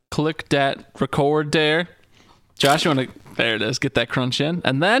Click that record there. Josh, you want to... There it is. Get that crunch in.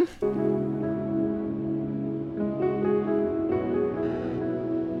 And then...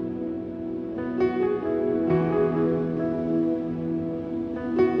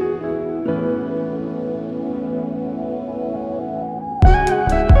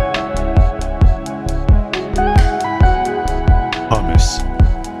 Hummus.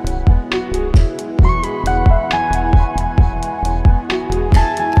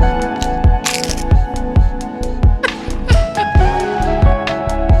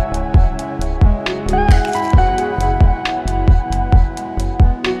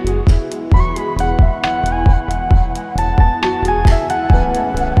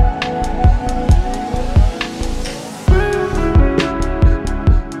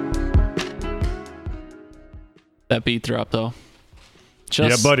 That beat drop, though.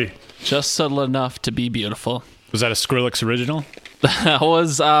 Yeah, buddy. Just subtle enough to be beautiful. Was that a Skrillex original? That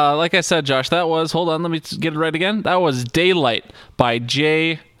was, like I said, Josh, that was... Hold on, let me get it right again. That was Daylight by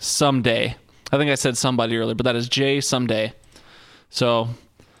Jay Someday. I think I said somebody earlier, but that is Jay Someday. So,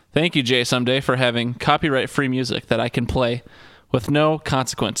 thank you, Jay Someday, for having copyright-free music that I can play with no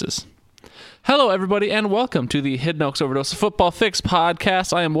consequences. Hello, everybody, and welcome to the Hidden Oaks Overdose Football Fix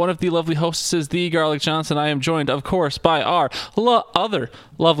podcast. I am one of the lovely hostesses, the Garlic Johnson. I am joined, of course, by our other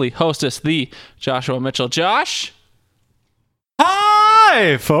lovely hostess, the Joshua Mitchell. Josh?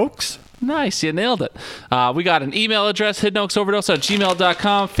 Hi, folks. Nice, you nailed it. We got an email address,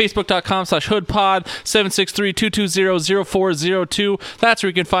 hiddenoaksoverdose@gmail.com, facebook.com/hoodpod, 763-220-0402. That's where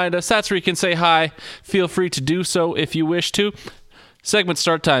you can find us. That's where you can say hi. Feel free to do so if you wish to. Segment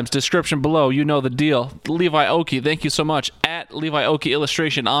start times, description below. You know the deal. Levi Oki, thank you so much. At Levi Oki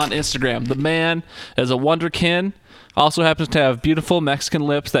Illustration on Instagram. The man is a wonderkin. Also happens to have beautiful Mexican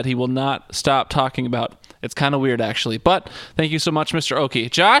lips that he will not stop talking about. It's kind of weird, actually. But thank you so much, Mr. Oki.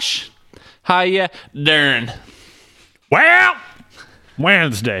 Josh, how ya darn? Well,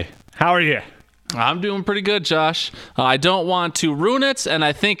 Wednesday. How are you? I'm doing pretty good, Josh. I don't want to ruin it, and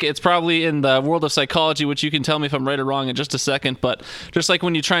I think it's probably in the world of psychology, which you can tell me if I'm right or wrong in just a second, but just like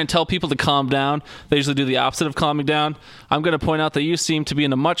when you try and tell people to calm down, they usually do the opposite of calming down. I'm going to point out that you seem to be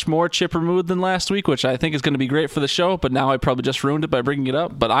in a much more chipper mood than last week, which I think is going to be great for the show, but now I probably just ruined it by bringing it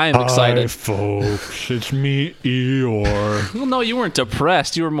up, but I am excited. Hi, folks. It's me, Eeyore. Well, no, you weren't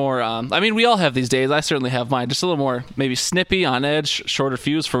depressed. You were more, I mean, we all have these days. I certainly have mine. Just a little more maybe snippy, on edge, shorter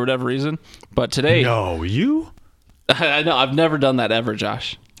fuse for whatever reason. But today... No, you? I know. I've never done that ever,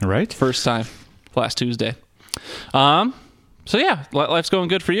 Josh. Right? First time. Last Tuesday. So yeah, life's going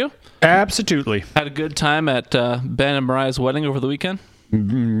good for you? Absolutely. Had a good time at Ben and Mariah's wedding over the weekend?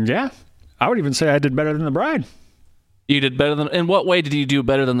 Yeah. I would even say I did better than the bride. You did better than... In what way did you do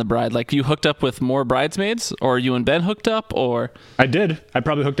better than the bride? Like, you hooked up with more bridesmaids? Or you and Ben hooked up? Or... I did. I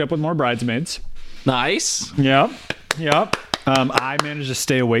probably hooked up with more bridesmaids. Nice. Yep. I managed to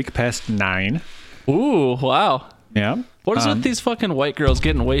stay awake past 9. Ooh, wow. Yeah. What is with these fucking white girls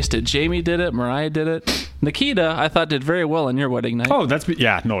getting wasted? Jamie did it. Mariah did it. Nikita, I thought, did very well on your wedding night. Oh,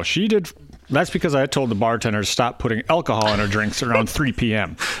 she did. That's because I told the bartender to stop putting alcohol in her drinks around 3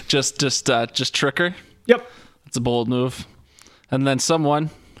 p.m. Just trick her? Yep. It's a bold move. And then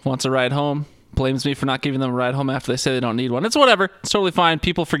someone wants a ride home, blames me for not giving them a ride home after they say they don't need one. It's whatever. It's totally fine.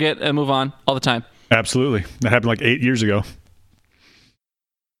 People forget and move on all the time. Absolutely. That happened like 8 years ago.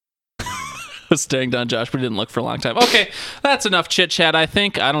 Staring down Josh, but didn't look for a long time. Okay, that's enough chit chat. I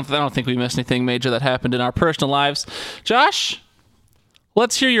think I don't think we missed anything major that happened in our personal lives. Josh,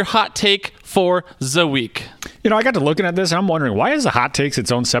 let's hear your hot take for the week. You know, I got to looking at this and I'm wondering, why is the hot takes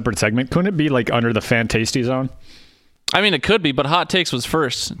its own separate segment? Couldn't it be like under the fan tasty zone? I mean, it could be, but hot takes was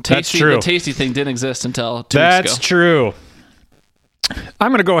first. Tasty, that's true. The tasty thing didn't exist until 2 weeks ago. That's true.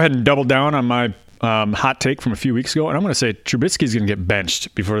 I'm going to go ahead and double down on my hot take from a few weeks ago, and I'm going to say Trubisky's going to get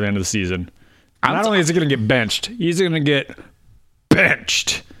benched before the end of the season. Not only is he going to get benched, he's going to get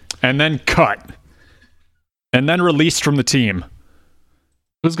benched and then cut and then released from the team.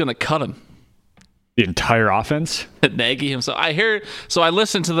 Who's going to cut him? The entire offense? Nagy himself. I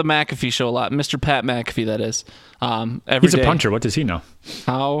listen to the McAfee show a lot. Mr. Pat McAfee, that is. He's a puncher. What does he know?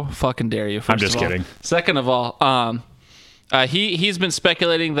 How fucking dare you? I'm just kidding. Second of all, he's been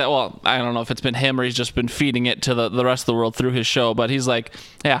speculating that, well, I don't know if it's been him or he's just been feeding it to the rest of the world through his show, but he's like,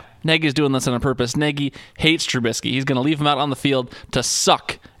 yeah, Nagy's doing this on purpose. Nagy hates Trubisky. He's going to leave him out on the field to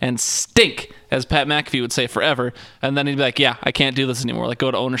suck and stink, as Pat McAfee would say, forever. And then he'd be like, yeah, I can't do this anymore. Like,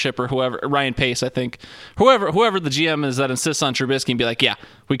 go to ownership or whoever, Ryan Pace, I think. Whoever the GM is that insists on Trubisky and be like, yeah,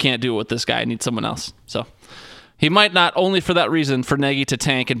 we can't do it with this guy. I need someone else. So he might not, only for that reason, for Nagy to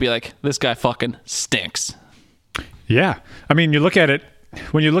tank and be like, this guy fucking stinks. Yeah. I mean, you look at it,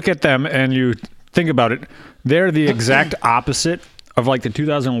 when you look at them and you think about it, they're the exact opposite of like the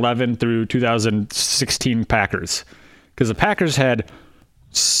 2011 through 2016 Packers. Because the Packers had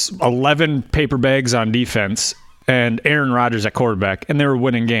 11 paper bags on defense and Aaron Rodgers at quarterback, and they were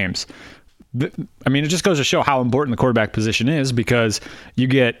winning games. I mean, it just goes to show how important the quarterback position is, because you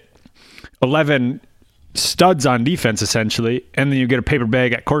get 11 studs on defense, essentially, and then you get a paper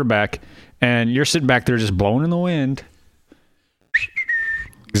bag at quarterback, and you're sitting back there just blowing in the wind.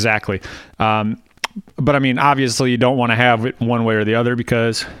 Exactly. But, I mean, obviously you don't want to have it one way or the other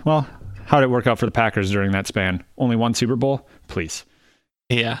because, well, how did it work out for the Packers during that span? Only one Super Bowl? Please.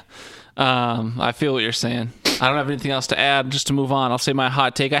 Yeah. I feel what you're saying. I don't have anything else to add. Just to move on, I'll say my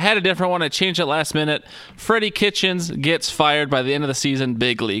hot take. I had a different one. I changed it last minute. Freddie Kitchens gets fired by the end of the season.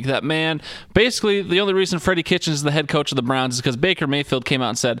 Big league. That man, basically, the only reason Freddie Kitchens is the head coach of the Browns is because Baker Mayfield came out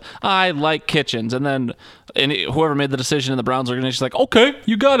and said, I like Kitchens. And then whoever made the decision in the Browns organization is like, okay,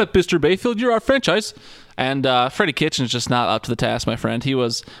 you got it, Mr. Mayfield. You're our franchise. And Freddie Kitchens is just not up to the task, my friend. He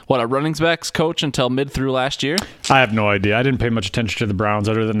was, a running backs coach until mid through last year? I have no idea. I didn't pay much attention to the Browns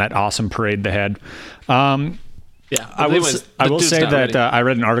other than that awesome parade they had. Yeah, I will say that I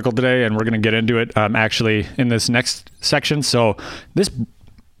read an article today, and we're going to get into it actually in this next section. So this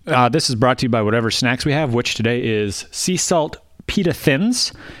is brought to you by whatever snacks we have, which today is sea salt pita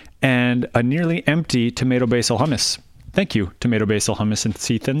thins and a nearly empty tomato basil hummus. Thank you, tomato basil hummus and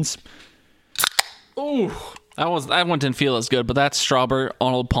sea thins. Ooh, that one didn't feel as good, but that's Strawberry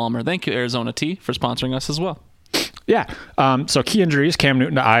Arnold Palmer. Thank you, Arizona Tea, for sponsoring us as well. Yeah. So key injuries, Cam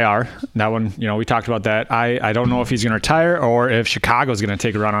Newton to IR. That one, we talked about that. I don't know if he's going to retire or if Chicago's going to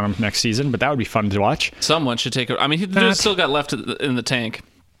take a run on him next season, but that would be fun to watch. Someone should take I mean, he still got left in the tank.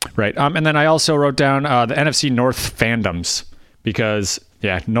 Right. And then I also wrote down the NFC North fandoms because,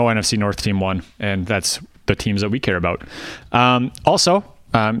 no NFC North team won, and that's the teams that we care about. Also,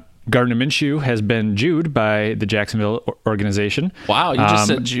 Gardner Minshew has been Jewed by the Jacksonville organization. Wow, you just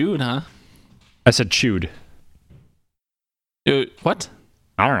said Jewed, huh? I said chewed. What?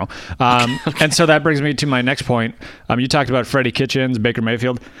 I don't know. And so that brings me to my next point. You talked about Freddie Kitchens, Baker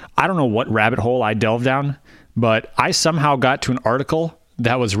Mayfield. I don't know what rabbit hole I delved down, but I somehow got to an article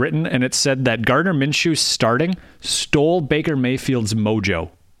that was written, and it said that Gardner Minshew starting stole Baker Mayfield's mojo.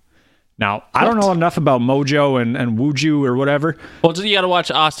 Now, I don't know enough about mojo and Wuju or whatever. Well, you got to watch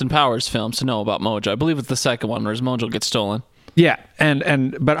Austin Powers films to know about mojo. I believe it's the second one where his mojo gets stolen. Yeah,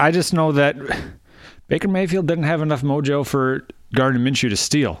 but I just know that Baker Mayfield didn't have enough mojo for Gardner Minshew to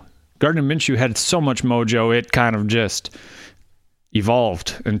steal. Gardner Minshew had so much mojo, it kind of just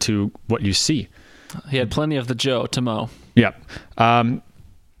evolved into what you see. He had plenty of the Joe to mow. Yeah.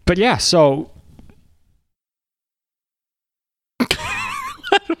 But yeah, so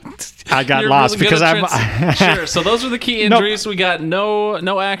I got lost really because I'm sure. So those are the key injuries. We got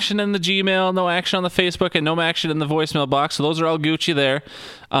no action in the Gmail, no action on the Facebook, and no action in the voicemail box. So those are all Gucci there.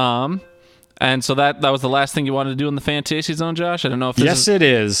 And so that was the last thing you wanted to do in the Fantasy Zone, Josh? I don't know if this it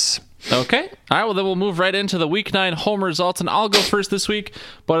is. Okay. All right, well, then we'll move right into the Week 9 home results, and I'll go first this week,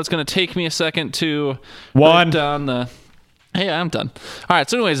 but it's going to take me a second to write down the... Hey, I'm done. All right,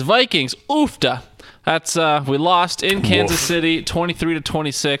 so anyways, Vikings, oofda. That's we lost in Kansas City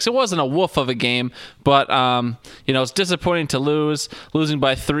 23-26. It wasn't a woof of a game, but it's disappointing to losing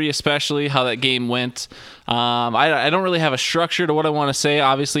by 3, especially how that game went. I don't really have a structure to what I want to say.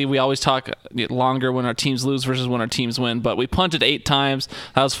 Obviously, we always talk longer when our teams lose versus when our teams win, but we punted 8 times.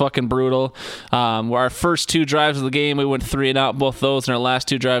 That was fucking brutal. Our first 2 drives of the game, we went 3 and out both those, and our last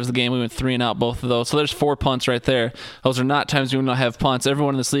 2 drives of the game, we went 3 and out both of those. So there's 4 punts right there. Those are not times we don't have punts.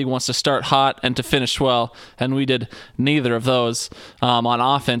 Everyone in this league wants to start hot and to finish well, and we did neither of those on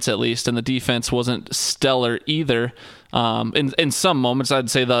offense, at least, and the defense wasn't stellar either. In some moments, I'd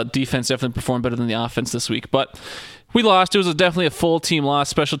say the defense definitely performed better than the offense this week, but we lost. It was definitely a full team loss.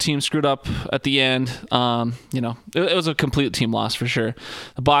 Special teams screwed up at the end. It was a complete team loss for sure.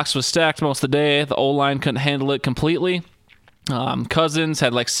 The box was stacked most of the day. The O-line couldn't handle it completely. Cousins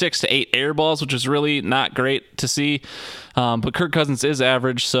had like 6 to 8 air balls, which was really not great to see. But Kirk Cousins is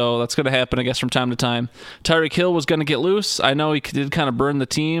average, so that's going to happen, I guess, from time to time. Tyreek Hill was going to get loose. I know he did kind of burn the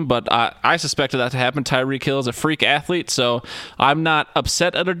team, but I suspected that to happen. Tyreek Hill is a freak athlete, so I'm not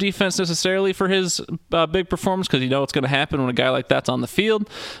upset at our defense necessarily for his big performance because it's going to happen when a guy like that's on the field.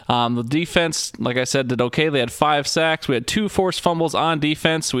 The defense, like I said, did okay. They had 5 sacks. We had 2 forced fumbles on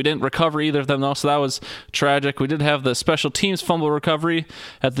defense. We didn't recover either of them, though, so that was tragic. We did have the special teams fumble recovery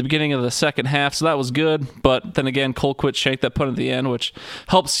at the beginning of the second half, so that was good. But then again, Colquitt shanked that punt at the end, which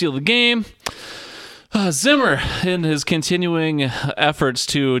helped seal the game. Zimmer, in his continuing efforts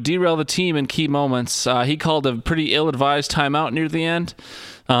to derail the team in key moments, he called a pretty ill-advised timeout near the end.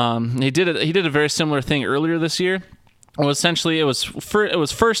 He did a very similar thing earlier this year. Well, essentially, it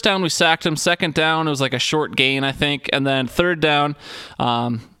was first down, we sacked him. Second down, it was like a short gain, I think. And then third down,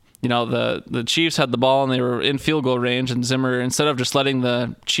 the Chiefs had the ball and they were in field goal range. And Zimmer, instead of just letting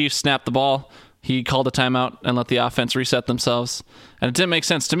the Chiefs snap the ball, he called a timeout and let the offense reset themselves. And it didn't make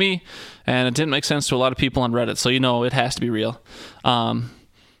sense to me, and it didn't make sense to a lot of people on Reddit. So, it has to be real. But,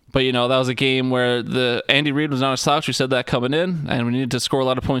 that was a game where the Andy Reid was not a slouch. We said that coming in, and we needed to score a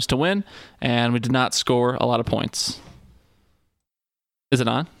lot of points to win, and we did not score a lot of points. Is it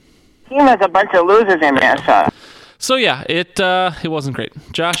on? Team has a bunch of losers in Minnesota. So, yeah, it wasn't great.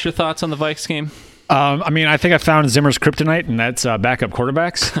 Josh, your thoughts on the Vikes game? I think I found Zimmer's kryptonite, and that's backup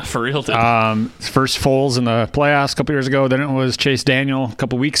quarterbacks. For real, dude. First Foles in the playoffs a couple years ago. Then it was Chase Daniel a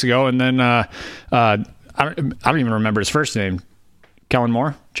couple weeks ago. And then I don't even remember his first name. Kellen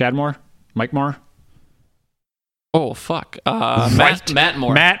Moore? Chad Moore? Mike Moore? Oh, fuck. Matt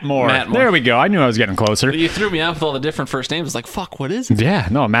Moore. Matt Moore. There we go. I knew I was getting closer. You threw me out with all the different first names. It's like, fuck, what is it? Yeah,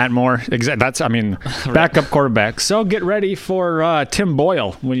 no, Matt Moore. Backup quarterback. So get ready for Tim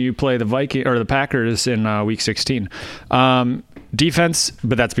Boyle when you play the Packers in Week 16. Defense,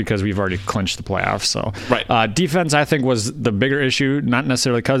 but that's because we've already clinched the playoffs. So right. Defense, I think, was the bigger issue, not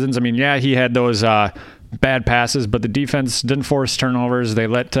necessarily Cousins. He had those bad passes, but the defense didn't force turnovers. They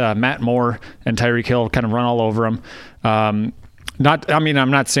let Matt Moore and Tyreek Hill kind of run all over them. I'm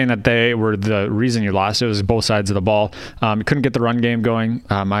not saying that they were the reason you lost. It was both sides of the ball. Couldn't get the run game going.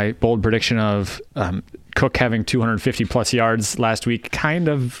 My bold prediction of Cook having 250 plus yards last week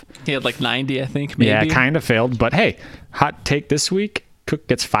he had like 90, I think, maybe. Yeah, kind of failed. But hey, hot take this week, Cook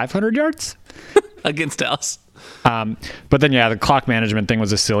gets 500 yards against Dallas. But then, the clock management thing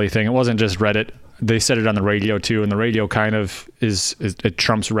was a silly thing. It wasn't just Reddit. They said it on the radio too, and the radio kind of it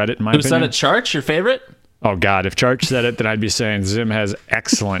trumps Reddit in my opinion. Was that a Charch, your favorite? Oh God, if Charch said it, then I'd be saying Zim has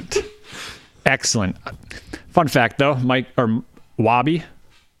excellent. Fun fact though, Wabi,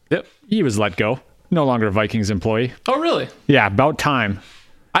 yep, he was let go. No longer a Vikings employee. Oh really? Yeah, about time.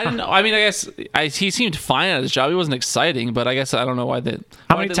 I didn't know. I guess he seemed fine at his job. He wasn't exciting, but I guess I don't know why that.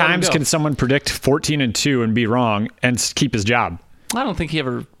 How many times can someone predict 14-2 and be wrong and keep his job? I don't think he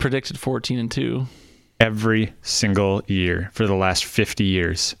ever predicted 14-2. Every single year for the last 50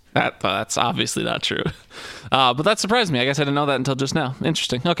 years. That's obviously not true. But that surprised me. I guess I didn't know that until just now.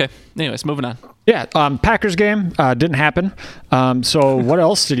 Interesting. Okay. Anyways, moving on. Yeah. Packers game didn't happen. So what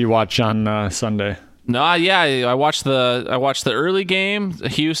else did you watch on Sunday? No, I watched the early game,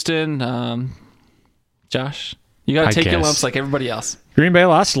 Houston. Josh, you got to take your lumps like everybody else. Green Bay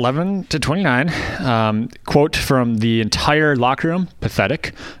lost 11-29. Quote from the entire locker room: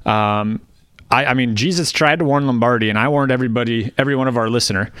 pathetic. Jesus tried to warn Lombardi, and I warned every one of our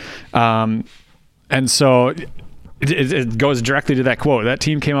listener. And so it goes directly to that quote. That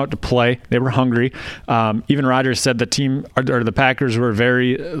team came out to play. They were hungry. Even Rodgers said the Packers were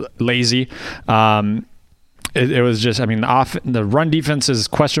very lazy. It was just, the run defense is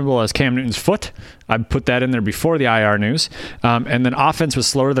questionable as Cam Newton's foot. I put that in there before the IR news. And then offense was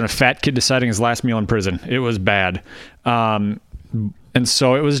slower than a fat kid deciding his last meal in prison. It was bad. And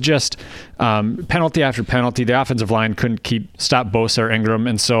so it was just penalty after penalty. The offensive line couldn't stop Bosa or Ingram.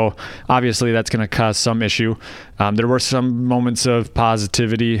 And so obviously that's going to cause some issue. There were some moments of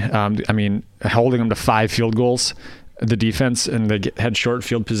positivity. Holding them to 5 field goals, the defense, and they had short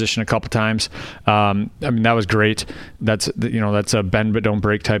field position a couple times. That was great. That's a bend but don't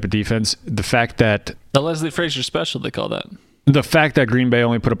break type of defense. The fact that the Leslie Frazier special, they call that. The fact that Green Bay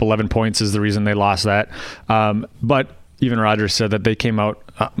only put up 11 points is the reason they lost that. But even Rodgers said that they came out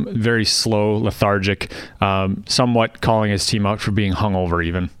very slow, lethargic, somewhat calling his team out for being hungover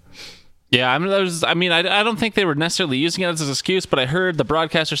even. Yeah, I don't think they were necessarily using it as an excuse, but I heard the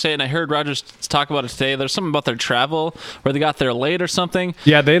broadcaster say it, and I heard Rodgers talk about it today. There's something about their travel where they got there late or something.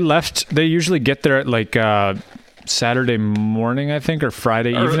 Yeah, they left. They usually get there at Saturday morning, I think, or Friday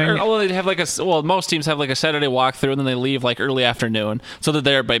evening. They have most teams have a Saturday walkthrough, and then they leave early afternoon, so that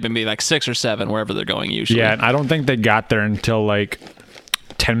they're by maybe 6 or 7 wherever they're going usually. Yeah, and I don't think they got there until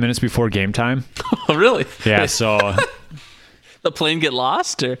 10 minutes before game time. Oh, really? Yeah. So the plane get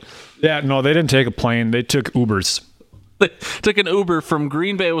lost, or? Yeah, no, they didn't take a plane. They took Ubers. They took an Uber from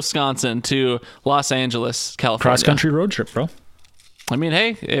Green Bay, Wisconsin to Los Angeles, California. Cross-country road trip, bro.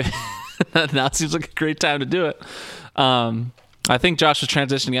 Hey, now it seems like a great time to do it. I think Josh was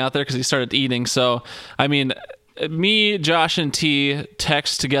transitioning out there because he started eating. So, me, Josh, and T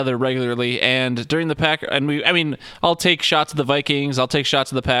text together regularly, and during the I'll take shots at the Vikings, I'll take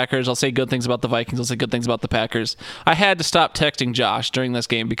shots at the Packers, I'll say good things about the Vikings, I'll say good things about the Packers. I had to stop texting Josh during this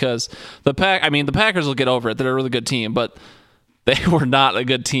game because the Packers will get over it. They're a really good team, but they were not a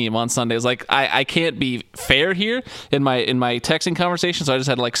good team on Sundays. Like I can't be fair here in my texting conversation, so I just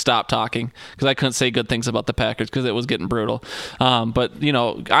had to stop talking because I couldn't say good things about the Packers because it was getting brutal. But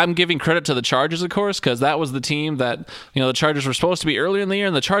I'm giving credit to the Chargers, of course, because that was the team that the Chargers were supposed to be earlier in the year,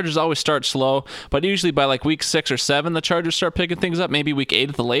 and the Chargers always start slow, but usually by week 6 or 7, the Chargers start picking things up. Maybe week 8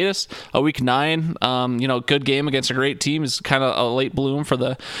 at the latest. Week 9, good game against a great team is kind of a late bloom for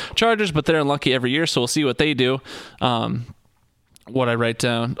the Chargers, but they're unlucky every year, so we'll see what they do. What I write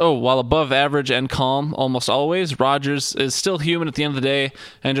down. While above average and calm almost always, Rodgers is still human at the end of the day,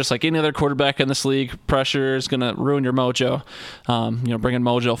 and just like any other quarterback in this league, pressure is going to ruin your mojo. Bringing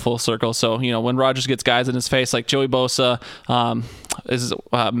mojo full circle. So, when Rodgers gets guys in his face like Joey Bosa,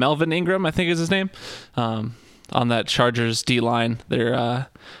 Melvin Ingram, I think is his name, on that Chargers D-line,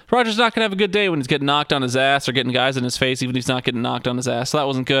 Rodgers not going to have a good day when he's getting knocked on his ass or getting guys in his face, even if he's not getting knocked on his ass. So that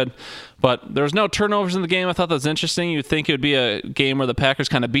wasn't good. But there was no turnovers in the game. I thought that was interesting. You'd think it would be a game where the Packers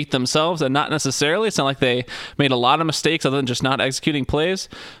kind of beat themselves, and not necessarily. It's not like they made a lot of mistakes other than just not executing plays.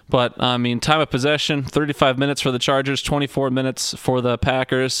 But, time of possession, 35 minutes for the Chargers, 24 minutes for the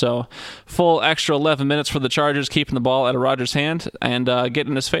Packers. So full extra 11 minutes for the Chargers, keeping the ball out of Rodgers' hand and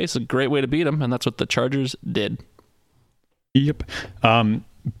getting in his face. A great way to beat him, and that's what the Chargers did. Yep.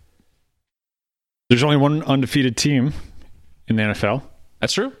 There's only one undefeated team in the NFL.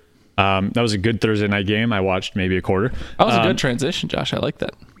 That's true. That was a good Thursday night game. I watched maybe a quarter. That was a good transition, Josh. I like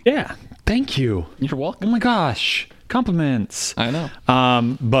that. Yeah. Thank you. You're welcome. Oh my gosh. Compliments. I know.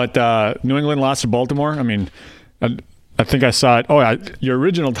 But New England lost to Baltimore. I think I saw it. Your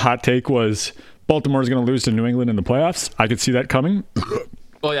original hot take was Baltimore's going to lose to New England in the playoffs. I could see that coming.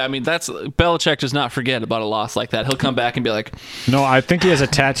 Well, yeah, that's Belichick does not forget about a loss like that. He'll come back and be like, no, I think he has a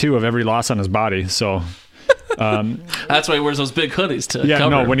tattoo of every loss on his body. So that's why he wears those big hoodies to cover.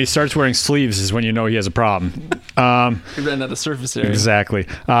 No, when he starts wearing sleeves is when you know he has a problem. He ran out of surface area. Exactly.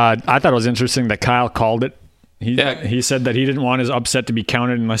 I thought it was interesting that Kyle called it. He said that he didn't want his upset to be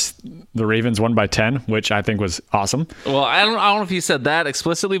counted unless the Ravens won by 10, which I think was awesome. Well, I don't know if he said that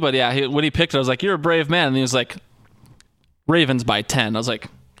explicitly, but yeah, when he picked it, I was like, "You're a brave man," and he was like, "Ravens by 10." I was like,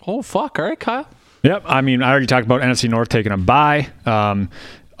 "Oh fuck, all right, Kyle." Yep. I already talked about NFC North taking a bye.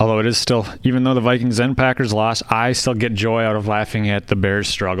 Although it is still, even though the Vikings and Packers lost, I still get joy out of laughing at the Bears'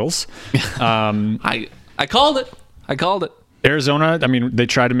 struggles. I called it. I called it. Arizona, they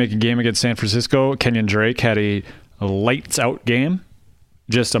tried to make a game against San Francisco. Kenyon Drake had a lights-out game.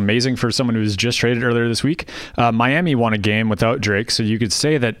 Just amazing for someone who was just traded earlier this week. Miami won a game without Drake, so you could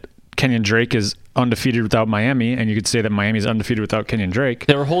say that Kenyon Drake is undefeated without Miami, and you could say that Miami is undefeated without Kenyon Drake.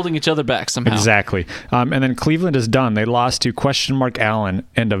 They were holding each other back somehow. Exactly. And then Cleveland is done. They lost to question mark Allen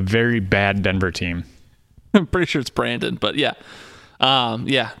and a very bad Denver team. I'm pretty sure it's Brandon, but yeah.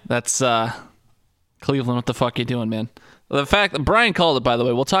 That's Cleveland. What the fuck are you doing, man? The fact that Brian called it, by the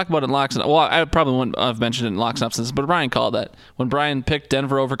way, we'll talk about it in Locks and... Well, I probably wouldn't have mentioned it in Locks and Absences, but Brian called that. When Brian picked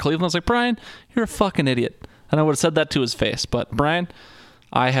Denver over Cleveland, I was like, Brian, you're a fucking idiot. And I would have said that to his face. But Brian,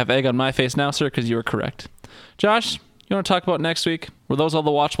 I have egg on my face now, sir, because you were correct. Josh, you want to talk about next week? Were those all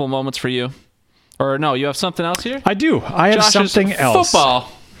the watchable moments for you? Or no, you have something else here? I do. I have Josh's something else.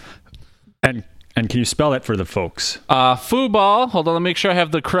 Football. And can you spell it for the folks? Football. Hold on, let me make sure I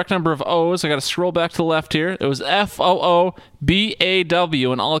have the correct number of O's. I got to scroll back to the left here. It was Foobaw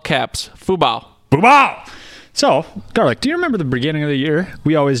in all caps. Football. Football. So, Garlic, do you remember the beginning of the year?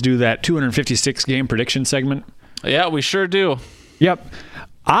 We always do that 256 game prediction segment. Yeah, we sure do. Yep.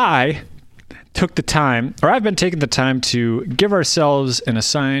 I took the time, or I've been taking the time to give ourselves an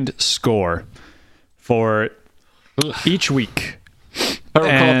assigned score for each week. I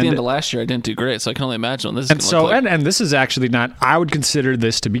recall at the end of last year I didn't do great, so I can only imagine what this is going to look like. And this is actually not, I would consider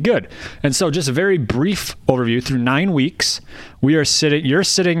this to be good. And so just a very brief overview through 9 weeks, you're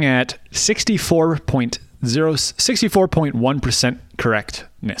sitting at 64.1%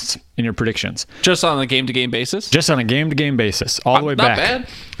 correctness in your predictions. Just on a game-to-game basis? Just on a game-to-game basis, all the way back. Not bad.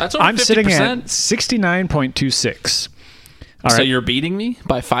 That's over 50%. I'm sitting at 69.26. So you're beating me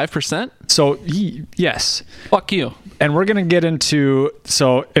by 5%? So, yes. Fuck you. And we're going to get into,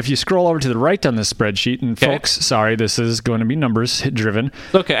 so if you scroll over to the right on this spreadsheet, and folks, sorry, this is going to be numbers driven.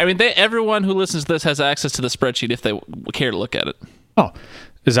 Okay, everyone who listens to this has access to the spreadsheet if they care to look at it. Oh,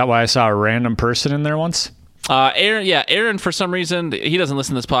 is that why I saw a random person in there once? Aaron, for some reason, he doesn't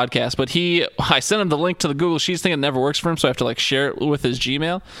listen to this podcast, but I sent him the link to the Google Sheets thing. It never works for him, so I have to like share it with his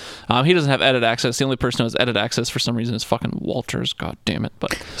Gmail. He doesn't have edit access. The only person who has edit access for some reason is fucking Walters. God damn it.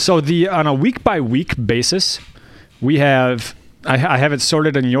 But So on a week by week basis, we have I have it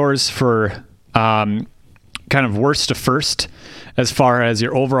sorted in yours for kind of worst to first as far as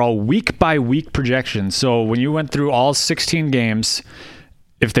your overall week by week projection. So when you went through all 16 games,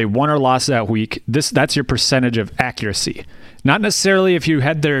 if they won or lost that week, that's your percentage of accuracy. Not necessarily if you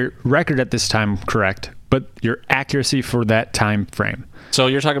had their record at this time correct, but your accuracy for that time frame. So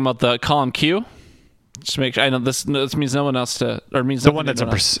you're talking about the column Q? Just to make sure. I know this means no one else means the one that's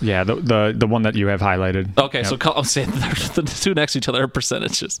the one that you have highlighted. Okay, Yep. so I'm saying the two next to each other are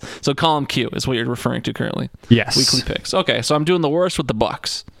percentages. So column Q is what you're referring to currently. Yes. Weekly picks. Okay, so I'm doing the worst with the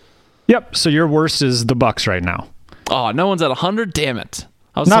Bucks. Yep. So your worst is the Bucks right now. Oh, no one's at 100. Damn it!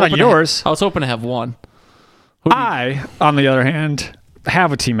 I was Not on hoping to yours. I was hoping to have one. I, on the other hand,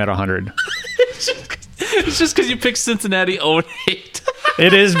 have a team at 100. It's just because you picked Cincinnati 0-8.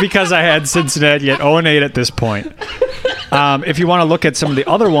 It is because I had Cincinnati at 0-8 at this point. If you want to look at some of the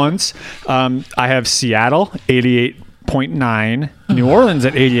other ones, I have Seattle 88.9, New Orleans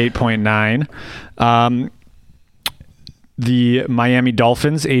at 88.9, the Miami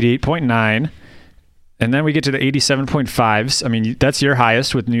Dolphins 88.9, and then we get to the 87.5s. I mean, that's your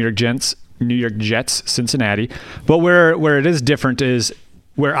highest with New York Jets, Cincinnati. But where it is different is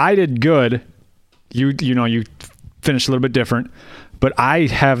where I did good. You finished a little bit different. But I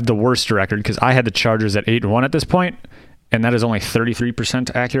have the worst record because I had the Chargers at 8-1 at this point, and that is only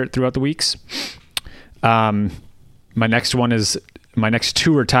 33% accurate throughout the weeks. My next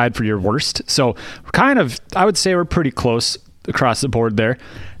two are tied for your worst. So kind of, I would say we're pretty close across the board there.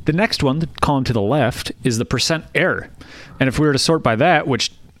 The next one, the column to the left, is the percent error. And if we were to sort by that,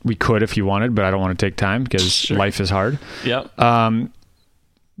 which we could if you wanted, but I don't want to take time because life is hard. Yep.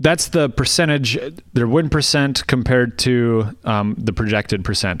 That's the percentage, their win percent compared to the projected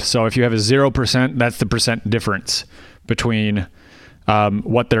percent. So if you have a 0%, that's the percent difference between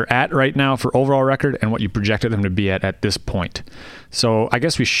what they're at right now for overall record and what you projected them to be at this point. So I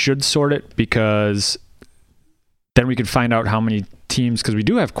guess we should sort it because then we could find out how many teams, because we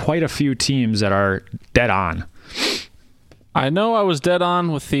do have quite a few teams that are dead on. I know I was dead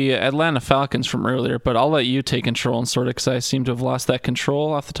on with the Atlanta Falcons from earlier, but I'll let you take control and sort it because I seem to have lost that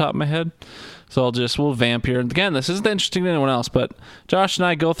control off the top of my head. So we'll vamp here. And again, this isn't interesting to anyone else, but Josh and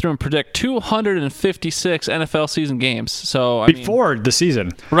I go through and predict 256 NFL season games. So before the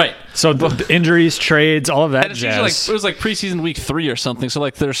season. Right. So the injuries, trades, all of that and jazz. It was like preseason week 3 or something. So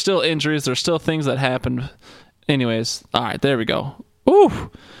like there's still injuries. There's still things that happened. Anyways, all right, there we go.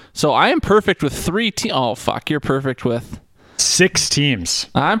 Ooh. So I am perfect with 3 teams. Oh, fuck. You're perfect with 6 teams.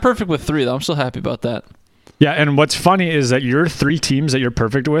 I'm perfect with 3, though. I'm still happy about that. Yeah, and what's funny is that your 3 teams that you're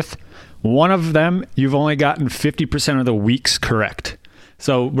perfect with, one of them, you've only gotten 50% of the weeks correct.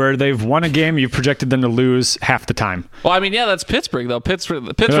 So where they've won a game, you've projected them to lose half the time. Well, I mean, yeah, that's Pittsburgh, though. Pittsburgh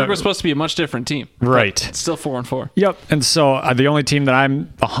was supposed to be a much different team. Right. It's still 4-4. Yep. And so the only team that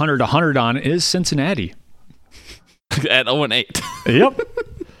I'm 100 on is Cincinnati. At 0-8. Yep.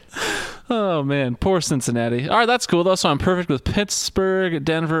 Oh, man. Poor Cincinnati. All right, that's cool, though. So I'm perfect with Pittsburgh,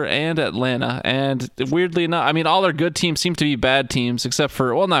 Denver, and Atlanta. And weirdly enough, I mean, all our good teams seem to be bad teams, except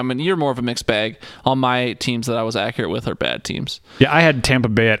for, well, no, I mean, you're more of a mixed bag. All my teams that I was accurate with are bad teams. Yeah, I had Tampa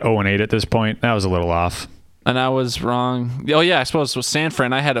Bay at 0-8 at this point. That was a little off. And I was wrong. Oh, yeah, I suppose it was San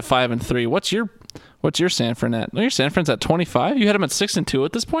Fran. I had a 5-3. What's your San Fran at? No, your San Fran's at 25. You had them at 6-2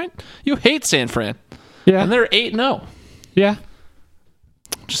 at this point? You hate San Fran. Yeah. And they're 8-0. Yeah.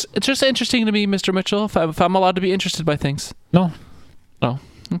 It's just interesting to me, Mr. Mitchell, if I'm allowed to be interested by things. No. Oh,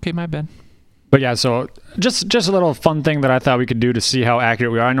 okay, my bad. But yeah, so just a little fun thing that I thought we could do to see how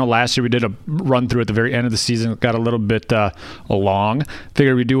accurate we are. I know last year we did a run through at the very end of the season. It got a little bit long.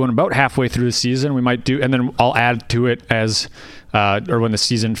 Figured we'd do one about halfway through the season. We might do, and then I'll add to it as, or when the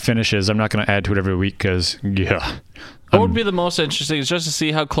season finishes. I'm not going to add to it every week because, yeah. What would be the most interesting is just to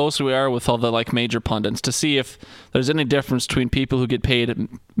see how close we are with all the like major pundits, to see if there's any difference between people who get paid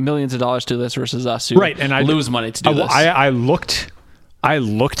millions of dollars to do this versus us who lose money to do this. I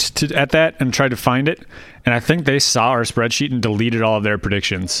looked at that and tried to find it, and I think they saw our spreadsheet and deleted all of their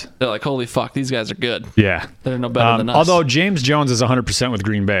predictions. They're like, holy fuck, these guys are good. Yeah. They're no better than us. Although James Jones is 100% with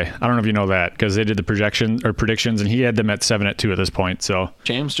Green Bay. I don't know if you know that because they did the predictions, and he had them at 7-2 at this point. So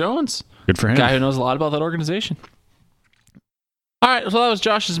James Jones. Good for him. Guy who knows a lot about that organization. All right, so that was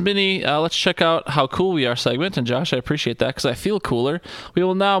Josh's mini let's check out how cool we are segment. And Josh, I appreciate that because I feel cooler. We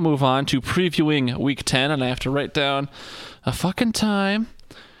will now move on to previewing Week 10, and I have to write down a fucking time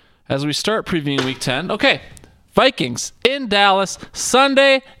as we start previewing Week 10. Okay, Vikings in Dallas,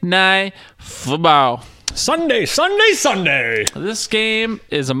 Sunday Night Football. Sunday. This game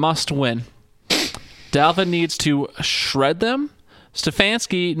is a must-win. Dalvin needs to shred them.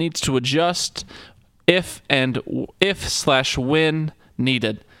 Stefanski needs to adjust if/when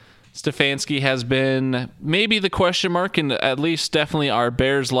needed. Stefanski has been maybe the question mark in at least definitely our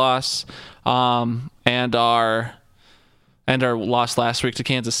Bears loss and our loss last week to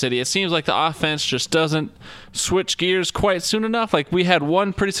Kansas City. It seems like the offense just doesn't switch gears quite soon enough. Like, we had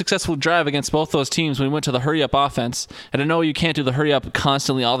one pretty successful drive against both those teams when we went to the hurry-up offense. And I know you can't do the hurry-up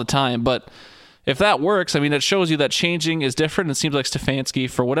constantly all the time, but if that works, I mean, it shows you that changing is different. It seems like Stefanski,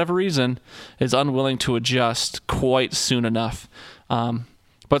 for whatever reason, is unwilling to adjust quite soon enough.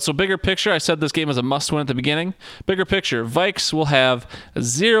 But so bigger picture, I said this game is a must-win at the beginning. Bigger picture, Vikes will have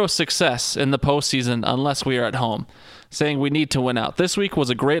zero success in the postseason unless we are at home, saying we need to win out. This week was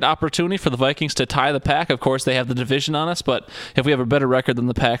a great opportunity for the Vikings to tie the pack. Of course, they have the division on us, but if we have a better record than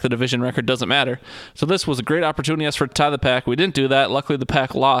the pack, the division record doesn't matter. So this was a great opportunity for us to tie the pack. We didn't do that. Luckily, the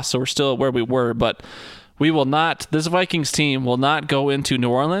pack lost, so we're still where we were, but this Vikings team will not go into New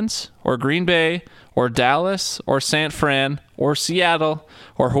Orleans or Green Bay or Dallas or San Fran or Seattle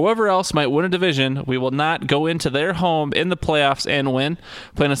or whoever else might win a division. We will not go into their home in the playoffs and win.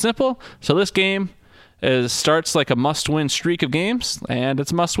 Plain and simple. So this game starts like a must-win streak of games, and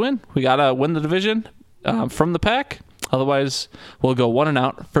it's a must-win. We got to win the division from the pack. Otherwise, we'll go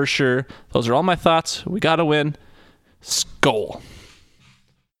 1-out for sure. Those are all my thoughts. We got to win. Skol.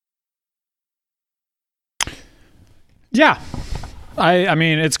 Yeah. I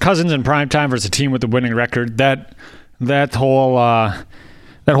mean, it's Cousins in primetime versus a team with a winning record. That whole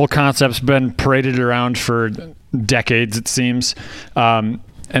concept's been paraded around for decades, it seems.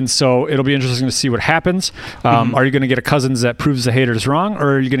 And so it'll be interesting to see what happens. Are you going to get a Cousins that proves the haters wrong,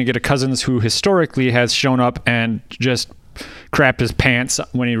 or are you going to get a Cousins who historically has shown up and just crapped his pants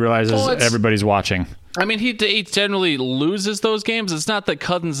when he realizes everybody's watching? I mean, he generally loses those games. It's not that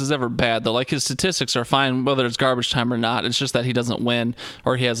Cousins is ever bad, though. Like, his statistics are fine, whether it's garbage time or not. It's just that he doesn't win,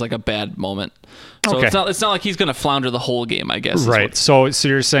 or he has like a bad moment. So okay. It's not like he's going to flounder the whole game, I guess. Right. So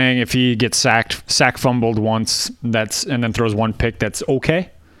you're saying if he gets sack fumbled once, and then throws one pick, that's okay?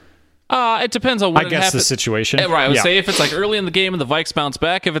 It depends on what the situation. Right. I would say if it's like early in the game and the Vikes bounce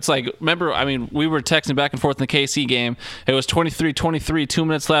back, if it's like, remember, I mean, we were texting back and forth in the KC game. It was 23-23, 2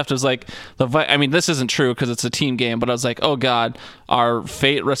 minutes left. It was like, I mean, this isn't true because it's a team game, but I was like, oh God, our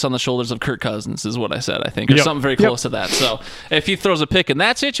fate rests on the shoulders of Kirk Cousins is what I said, I think, or something very close to that. So if he throws a pick in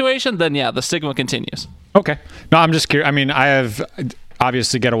that situation, then yeah, the stigma continues. Okay. No, I'm just curious. I mean, I have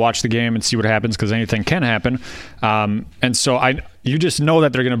obviously got to watch the game and see what happens because anything can happen. And so you just know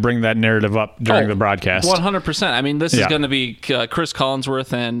that they're going to bring that narrative up during the broadcast. 100%. I mean, this is going to be Chris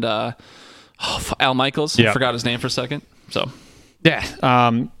Collinsworth and Al Michaels. I forgot his name for a second. So yeah,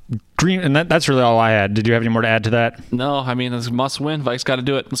 Green, and that's really all I had. Did you have any more to add to that? No, I mean, it's a must-win. Vikes got to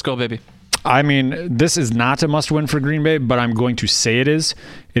do it. Let's go, baby. I mean, this is not a must-win for Green Bay, but I'm going to say it is.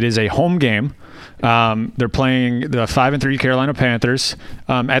 It is a home game. They're playing the 5-3 Carolina Panthers.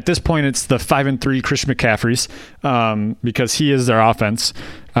 At this point, it's the 5-3 Christian McCaffreys because he is their offense.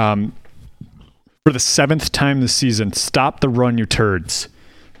 For the 7th time this season, stop the run, you turds.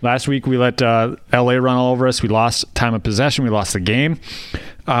 Last week, we let LA run all over us. We lost time of possession. We lost the game.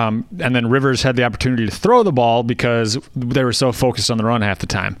 And then Rivers had the opportunity to throw the ball because they were so focused on the run half the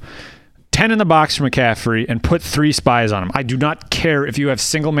time. 10 in the box for McCaffrey and put 3 spies on him. I do not care if you have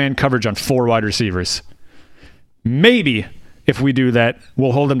single-man coverage on 4 wide receivers. Maybe if we do that,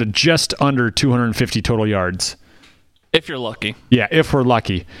 we'll hold them to just under 250 total yards. If you're lucky. Yeah, if we're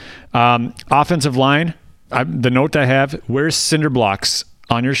lucky. Offensive line, the note I have, where's cinder blocks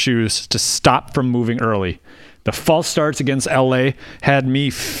on your shoes to stop from moving early? The false starts against LA had me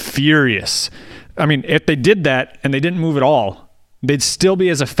furious. I mean, if they did that and they didn't move at all, they'd still be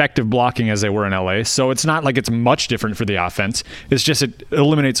as effective blocking as they were in LA. So it's not like it's much different for the offense. It's just it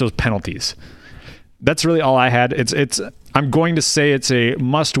eliminates those penalties. That's really all I had. I'm going to say it's a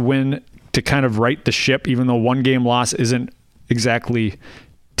must-win to kind of right the ship, even though one game loss isn't exactly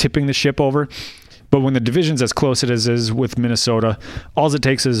tipping the ship over. But when the division's as close as it is with Minnesota, all it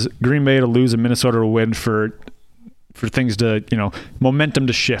takes is Green Bay to lose and Minnesota to win for things to, momentum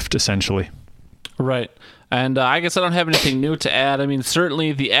to shift, essentially. Right. And I guess I don't have anything new to add. I mean,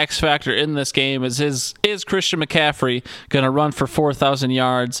 certainly the X factor in this game is Christian McCaffrey going to run for 4,000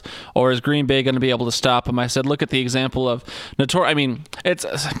 yards, or is Green Bay going to be able to stop him? I said, look at the example of I mean,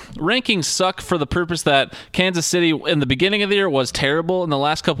 rankings suck for the purpose that Kansas City in the beginning of the year was terrible. In the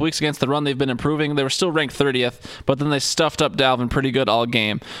last couple weeks against the run, they've been improving. They were still ranked 30th, but then they stuffed up Dalvin pretty good all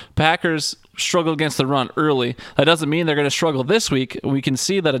game. Packers struggled against the run early. That doesn't mean they're going to struggle this week. We can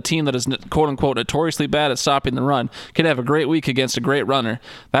see that a team that is quote-unquote notoriously bad at stopping the run can have a great week against a great runner.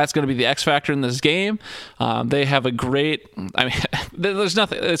 That's going to be the X factor in this game. They have a great... I mean, there's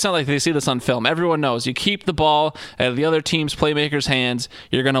nothing... It's not like they see this on film. Everyone knows you keep the ball out of the other team's playmakers' hands,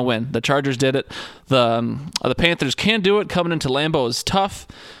 you're going to win. The Chargers did it. The Panthers can do it. Coming into Lambeau is tough.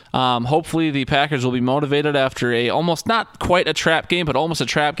 Hopefully the Packers will be motivated after a almost not quite a trap game, but almost a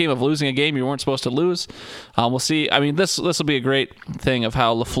trap game of losing a game you weren't supposed to lose. We'll see. I mean, this will be a great thing of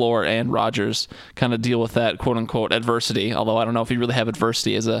how LaFleur and Rodgers kind of deal with that quote unquote adversity. Although I don't know if you really have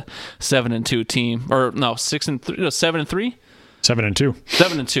adversity as a 7-2 team, or no, 6-3, 7-3, 7-2,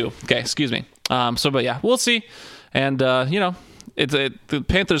 7-2. Okay, excuse me. But yeah, we'll see. And the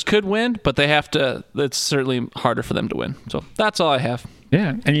Panthers could win, but they have to. It's certainly harder for them to win. So that's all I have.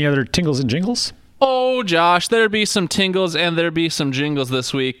 Yeah. Any other tingles and jingles? Oh, Josh, there'd be some tingles and there'd be some jingles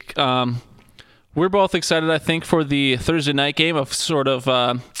this week. We're both excited, I think, for the Thursday night game. Of sort of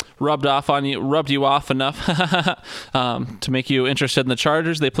rubbed you off enough to make you interested in the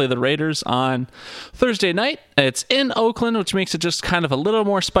Chargers. They play the Raiders on Thursday night. It's in Oakland, which makes it just kind of a little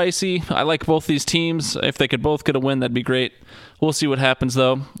more spicy. I like both these teams. If they could both get a win, that'd be great. We'll see what happens,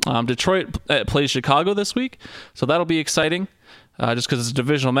 though. Detroit plays Chicago this week, so that'll be exciting. Just because it's a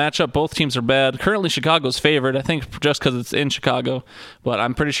divisional matchup. Both teams are bad. Currently, Chicago's favored, I think, just because it's in Chicago. But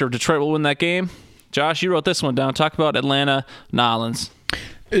I'm pretty sure Detroit will win that game. Josh, you wrote this one down. Talk about Atlanta, New Orleans.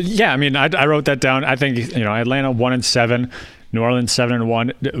 Yeah, I mean, I wrote that down. I think, Atlanta 1-7, New Orleans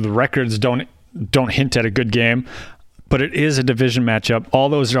 7-1. The records don't hint at a good game, but it is a division matchup. All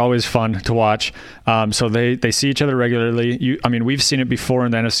those are always fun to watch. So they see each other regularly. We've seen it before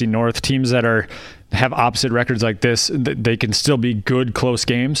in the NFC North. Teams that have opposite records like this, they can still be good, close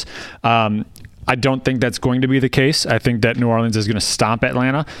games. I don't think that's going to be the case. I think that New Orleans is going to stomp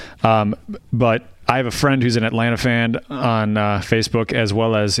Atlanta. But I have a friend who's an Atlanta fan on Facebook, as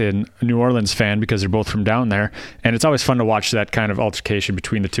well as a New Orleans fan, because they're both from down there, and it's always fun to watch that kind of altercation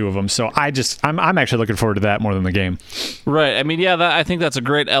between the two of them. So I'm actually looking forward to that more than the game. Right. I mean, yeah, I think that's a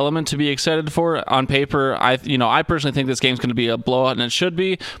great element to be excited for. On paper, I personally think this game's going to be a blowout, and it should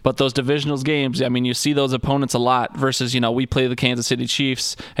be. But those divisionals games, I mean, you see those opponents a lot. Versus, we play the Kansas City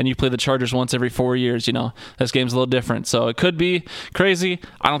Chiefs, and you play the Chargers once every 4 years. This game's a little different, so it could be crazy.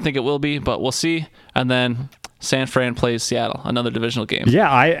 I don't think it will be, but we'll see. And then San Fran plays Seattle, another divisional game. Yeah,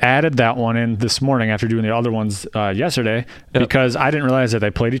 I added that one in this morning after doing the other ones yesterday, because I didn't realize that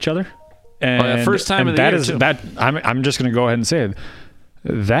they played each other. And first time of the year, too. I'm just going to go ahead and say it.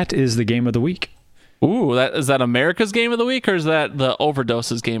 That is the game of the week. Ooh, is that America's game of the week, or is that the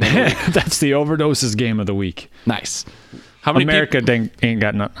Overdoses game of the week? That's the Overdoses game of the week. Nice. How many America ain't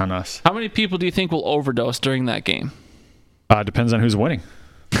got nothing on us. How many people do you think will overdose during that game? Depends on who's winning.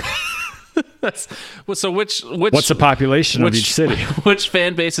 What's the population of each city? Which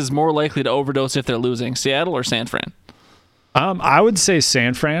fan base is more likely to overdose if they're losing, Seattle or San Fran? I would say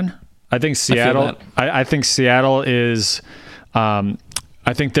San Fran. I think Seattle. I think Seattle is. I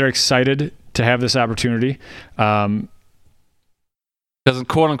think they're excited to have this opportunity. Because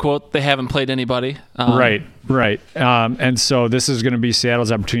quote unquote they haven't played anybody. Right. And so this is going to be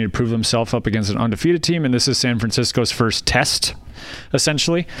Seattle's opportunity to prove themselves up against an undefeated team, and this is San Francisco's first test,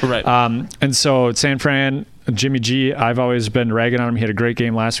 essentially. Right. And so San Fran, Jimmy G, I've always been ragging on him. He had a great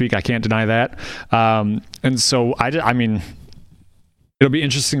game last week. I can't deny that. And so I mean, it'll be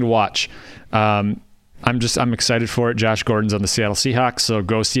interesting to watch. I'm excited for it. Josh Gordon's on the Seattle Seahawks, so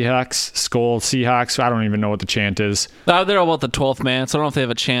go Seahawks. Skol Seahawks. I don't even know what the chant is. They're all about the 12th man, so I don't know if they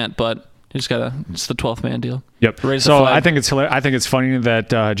have a chant, but it's the 12th man deal. Yep. So I think it's hilarious. I think it's funny that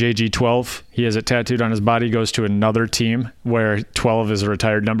JG12, he has it tattooed on his body, goes to another team where 12 is a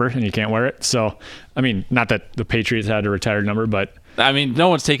retired number and you can't wear it. So, I mean, not that the Patriots had a retired number, but I mean, no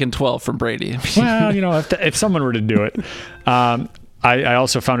one's taken 12 from Brady. Well, if someone were to do it. I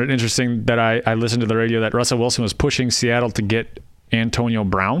also found it interesting that I listened to the radio that Russell Wilson was pushing Seattle to get Antonio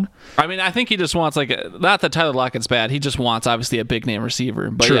Brown. I mean, I think he just wants, not that Tyler Lockett's bad. He just wants, obviously, a big name receiver.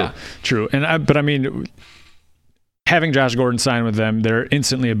 But True. But I mean, having Josh Gordon sign with them, they're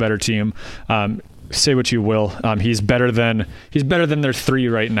instantly a better team. Say what you will. He's better than their three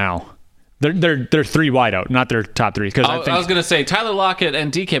right now. They're three wide out, not their top three. Because I was going to say Tyler Lockett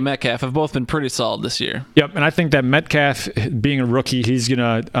and DK Metcalf have both been pretty solid this year. Yep, and I think that Metcalf, being a rookie, he's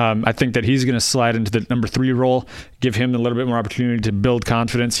gonna. I think that he's gonna slide into the number 3 role, give him a little bit more opportunity to build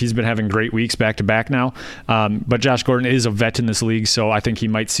confidence. He's been having great weeks back to back now. But Josh Gordon is a vet in this league, so I think he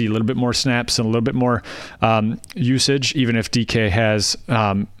might see a little bit more snaps and a little bit more usage, even if DK has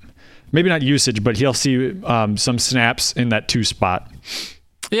maybe not usage, but he'll see some snaps in that 2 spot.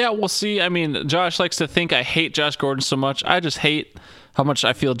 Yeah, we'll see. I mean, Josh likes to think I hate Josh Gordon so much. I just hate how much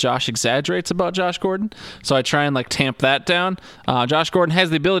I feel Josh exaggerates about Josh Gordon. So I try and tamp that down. Josh Gordon has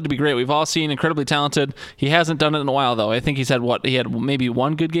the ability to be great. We've all seen incredibly talented. He hasn't done it in a while, though. I think he had maybe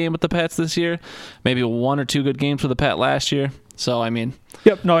one good game with the Pats this year, maybe 1 or 2 good games with the Pat last year. So, I mean...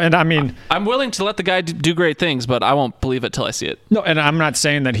 Yep, no, and I mean... I'm willing to let the guy do great things, but I won't believe it till I see it. No, and I'm not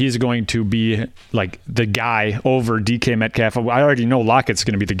saying that he's going to be the guy over DK Metcalf. I already know Lockett's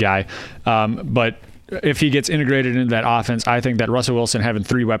going to be the guy, but if he gets integrated into that offense, I think that Russell Wilson having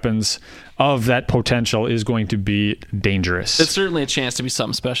 3 weapons of that potential is going to be dangerous. It's certainly a chance to be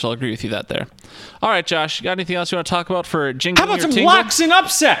something special. I'll agree with you that there. All right, Josh, you got anything else you want to talk about for Jingle? How about some locks and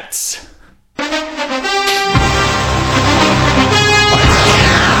upsets?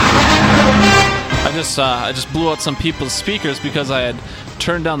 I just blew out some people's speakers because I had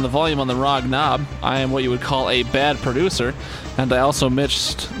turned down the volume on the wrong knob. I am what you would call a bad producer, and I also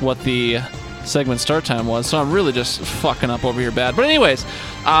missed what the segment start time was, so I'm really just fucking up over here bad. But anyways,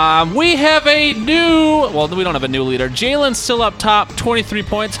 we have a new... Well, we don't have a new leader. Jalen's still up top, 23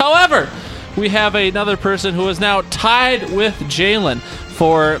 points. However, we have another person who is now tied with Jalen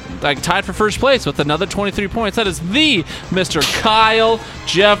tied for first place with another 23 points. That is the Mr. Kyle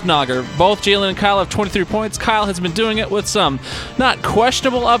Jevnager. Both Jalen and Kyle have 23 points. Kyle has been doing it with some not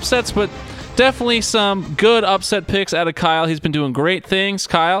questionable upsets, but definitely some good upset picks out of Kyle. He's been doing great things.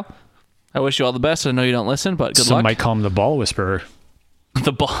 Kyle, I wish you all the best. I know you don't listen, but good luck. Some might call him the ball whisperer.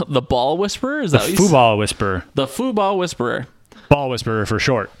 The ball whisperer? Is that the football whisperer? The football whisperer. Ball whisperer for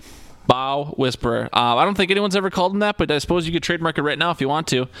short. Bow Whisperer. I don't think anyone's ever called him that, but I suppose you could trademark it right now if you want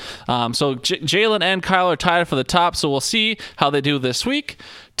to. So Jalen and Kyle are tied for the top, so we'll see how they do this week.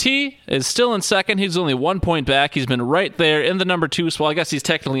 T is still in second. He's only 1 point back. He's been right there in the number 2 spot. I guess he's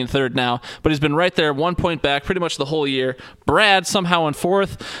technically in third now, but he's been right there 1 point back pretty much the whole year. Brad somehow in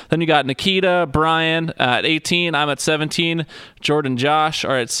fourth. Then you got Nikita, Brian at 18. I'm at 17. Jordan, Josh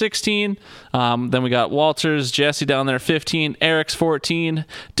are at 16. Then we got Walters, Jesse down there 15. Eric's 14.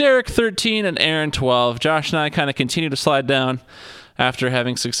 Derek 13 and Aaron 12. Josh and I kind of continue to slide down after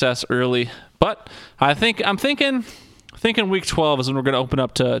having success early, but I'm thinking week 12 is when we're going to open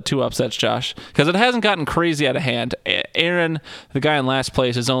up to 2 upsets, Josh, because it hasn't gotten crazy out of hand. Aaron, the guy in last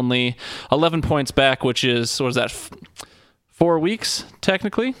place, is only 11 points back, which is, 4 weeks,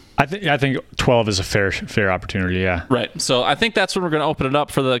 technically? I think 12 is a fair opportunity, yeah. Right. So I think that's when we're going to open it up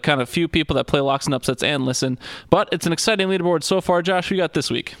for the kind of few people that play locks and upsets and listen. But it's an exciting leaderboard so far. Josh, who you got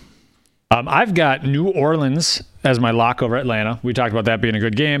this week? I've got New Orleans as my lock over Atlanta. We talked about that being a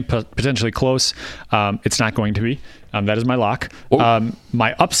good game, potentially close. It's not going to be. That is my lock.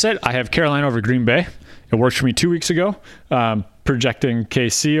 My upset, I have Carolina over Green Bay. It worked for me 2 weeks ago, projecting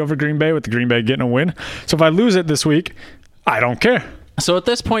KC over Green Bay with the Green Bay getting a win. So if I lose it this week, I don't care. So at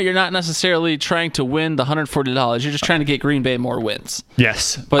this point, you're not necessarily trying to win the $140. You're just trying to get Green Bay more wins.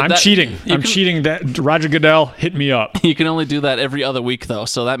 Yes, but I'm cheating. I'm cheating. That Roger Goodell, hit me up. You can only do that every other week, though.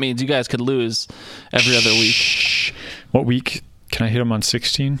 So that means you guys could lose every other week. What week can I hit him on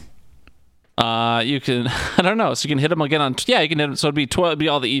 16? You can. I don't know. So you can hit him again on. Yeah, you can hit him. So it'd be 12. It'd be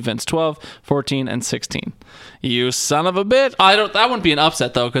all the events: 12, 14, and 16. You son of a bitch! That wouldn't be an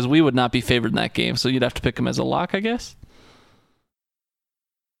upset though, because we would not be favored in that game. So you'd have to pick him as a lock, I guess.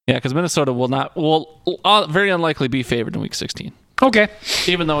 Yeah, because Minnesota will very unlikely be favored in Week 16. Okay.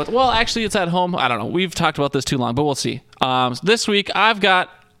 Even though it's at home. I don't know. We've talked about this too long, but we'll see. This week I've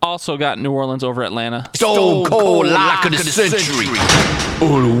also got New Orleans over Atlanta. Stone cold lock of the century.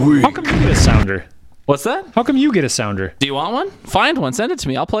 How come you get a sounder? What's that? How come you get a sounder? Do you want one? Find one. Send it to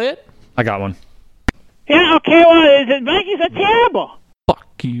me. I'll play it. I got one. Yeah, okay, well, the Vikings are terrible.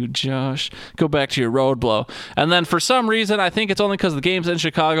 Fuck you, Josh. Go back to your road blow. And then for some reason, I think it's only because the game's in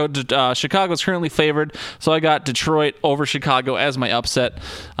Chicago. Chicago's currently favored, so I got Detroit over Chicago as my upset.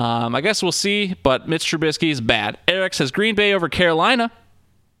 I guess we'll see, but Mitch Trubisky is bad. Eric says Green Bay over Carolina.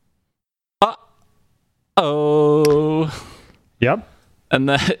 Oh. Yep. And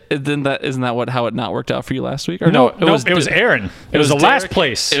isn't that how it not worked out for you last week? Or no, it was Aaron. It was the last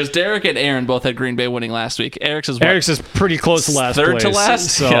place. It was Derek and Aaron both had Green Bay winning last week. Eric's is pretty close to last third place. Third to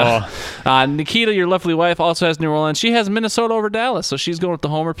last? So. Yeah. Nikita, your lovely wife, also has New Orleans. She has Minnesota over Dallas, so she's going with the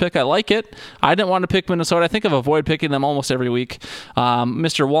homer pick. I like it. I didn't want to pick Minnesota. I think I've avoided picking them almost every week.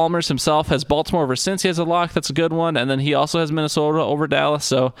 Mr. Walmers himself has Baltimore over Cincy as a lock. That's a good one. And then he also has Minnesota over Dallas.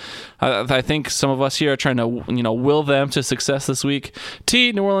 So I think some of us here are trying to will them to success this week.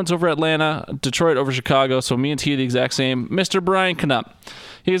 T, New Orleans over Atlanta, Detroit over Chicago. So me and T are the exact same. Mr. Brian Knupp.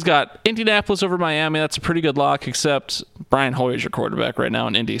 He's got Indianapolis over Miami. That's a pretty good lock, except Brian Hoyer's your quarterback right now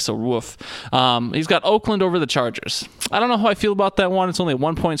in Indy, so woof. He's got Oakland over the Chargers. I don't know how I feel about that one. It's only a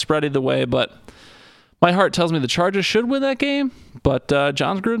 1-point spread either way, but my heart tells me the Chargers should win that game, but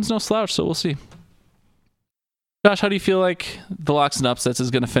John Gruden's no slouch, so we'll see. Josh, how do you feel like the locks and upsets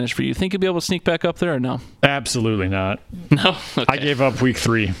is going to finish for you? Think you'll be able to sneak back up there or no? Absolutely not. No? Okay. I gave up week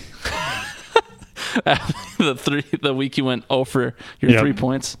 3. The week you went 0 for your 3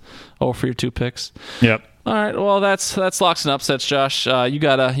 points, 0 for your 2 picks. Yep. All right, well that's locks and upsets, Josh. You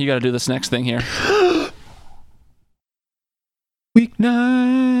gotta do this next thing here. Week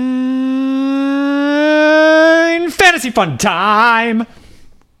 9 fantasy fun time.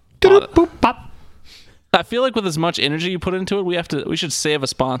 I feel like with as much energy you put into it, we should save a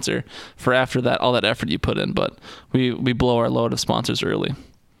sponsor for after that, all that effort you put in, but we blow our load of sponsors early.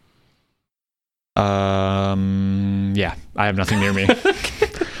 Yeah, I have nothing near me.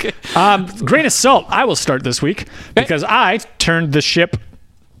 Okay. Grain of salt, I will start this week because I turned the ship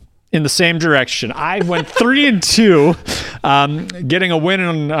in the same direction. I went 3-2, getting a win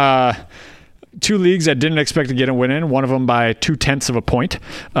in 2 leagues I didn't expect to get a win in, one of them by 0.2 of a point.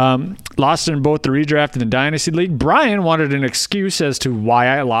 Lost in both the redraft and the dynasty league. Brian wanted an excuse as to why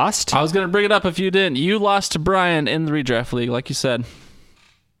I lost. I was going to bring it up if you didn't. You lost to Brian in the redraft league, like you said.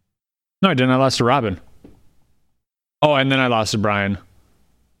 No, I didn't. I lost to Robin. Oh, and then I lost to Brian.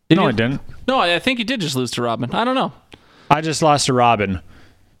 I didn't. No, I think you did just lose to Robin. I don't know. I just lost to Robin.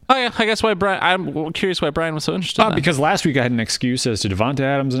 Oh, yeah. I guess why Brian. I'm curious why Brian was so interested. Because last week I had an excuse as to Devonta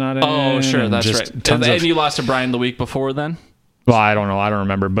Adams not in. Oh, sure, that's right. And you lost to Brian the week before then. Well, I don't know. I don't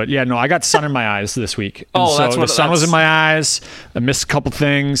remember. But yeah, no, I got sun in my eyes this week. Oh, that's what the sun was in my eyes. I missed a couple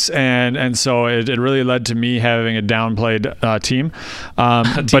things, and so it really led to me having a downplayed team.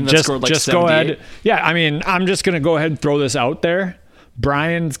 But just go ahead. Yeah, I mean, I'm just gonna go ahead and throw this out there.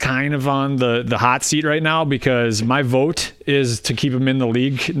 Brian's kind of on the hot seat right now because my vote is to keep him in the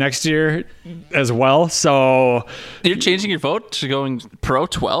league next year as well. So you're changing your vote to going pro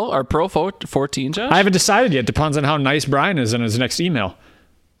 12 or pro 14, Josh? I haven't decided yet. Depends on how nice Brian is in his next email.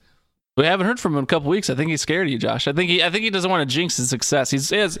 We haven't heard from him in a couple weeks. I think he's scared of you, Josh. I think he doesn't want to jinx his success.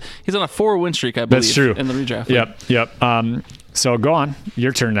 He's on a 4-win streak, I believe. That's true. In the redraft. Yep. So go on.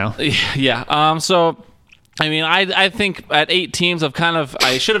 Your turn now. Yeah. So I mean, I think at 8 teams,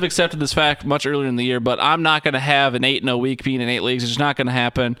 I should have accepted this fact much earlier in the year, but I'm not going to have an 8-0 week being in 8 leagues. It's just not going to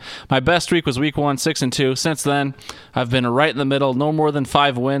happen. My best week was week 1, 6-2. Since then, I've been right in the middle. No more than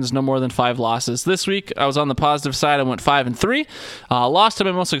 5 wins, no more than 5 losses. This week, I was on the positive side. I went 5-3. Lost to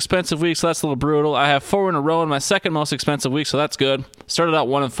my most expensive week, so that's a little brutal. I have 4 in a row in my second most expensive week, so that's good. Started out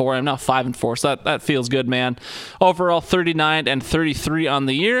 1-4. I'm now 5-4, so that feels good, man. Overall, 39-33 on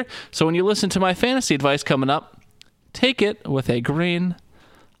the year. So when you listen to my fantasy advice coming up, take it with a grain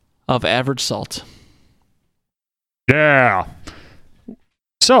of average salt. Yeah.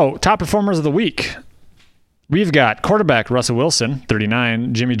 So, top performers of the week. We've got quarterback Russell Wilson,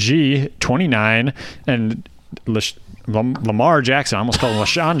 39, Jimmy G, 29, and Lamar Jackson. I almost called him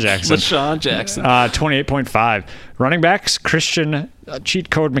LaShawn Jackson. 28.5. Running backs, Christian cheat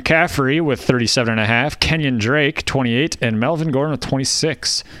code McCaffrey with 37.5, Kenyon Drake, 28, and Melvin Gordon with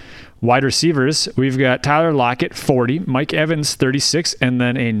 26. Wide receivers, we've got Tyler Lockett, 40, Mike Evans, 36, and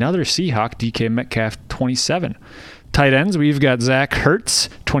then another Seahawk, DK Metcalf, 27. Tight ends, we've got Zach Ertz,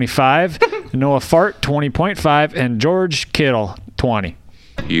 25, Noah Fart, 20.5, and George Kittle, 20.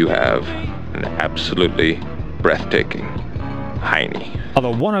 You have an absolutely breathtaking hiney.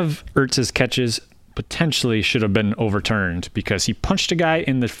 Although one of Ertz's catches potentially should have been overturned because he punched a guy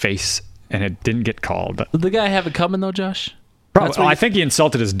in the face and it didn't get called. Did the guy have it coming, though, Josh? Probably. I think he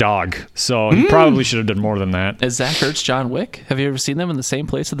insulted his dog, so he probably should have done more than that. Is Zach Ertz John Wick? Have you ever seen them in the same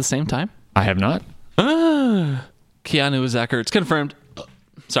place at the same time? I have not. Keanu is Zach Ertz. Confirmed.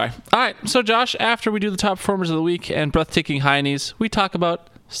 Sorry. All right, so Josh, after we do the top performers of the week and breathtaking heinies, we talk about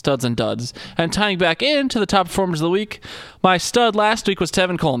studs and duds. And tying back into the top performers of the week, my stud last week was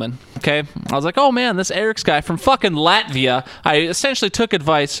Tevin Coleman. Okay, I was like, oh man, this Eric's guy from fucking Latvia. I essentially took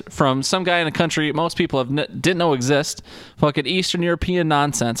advice from some guy in a country most people didn't know exist. Fucking Eastern European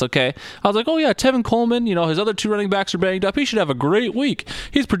nonsense. Okay, I was like, oh yeah, Tevin Coleman. You know, his other 2 running backs are banged up. He should have a great week.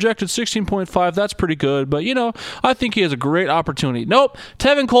 He's projected 16.5. That's pretty good. But you know, I think he has a great opportunity. Nope.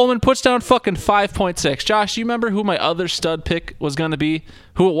 Tevin Coleman puts down fucking 5.6. Josh, do you remember who my other stud pick was going to be?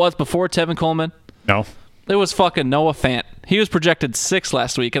 Who it was before Tevin Coleman? No. It was fucking Noah Fant. He was projected 6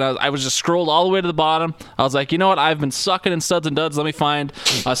 last week, and I was just scrolled all the way to the bottom. I was like, you know what? I've been sucking in studs and duds. Let me find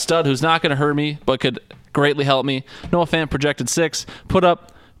a stud who's not going to hurt me, but could greatly helped me. Noah Fant projected 6, put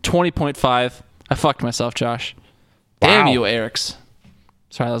up 20.5. I fucked myself, Josh. Damn you, Erics.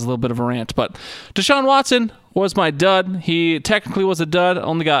 Sorry, that was a little bit of a rant. But Deshaun Watson was my dud. He technically was a dud.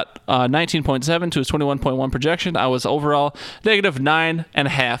 Only got 19.7 to his 21.1 projection. I was overall negative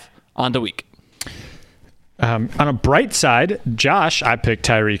 9.5 on the week. On a bright side, Josh, I picked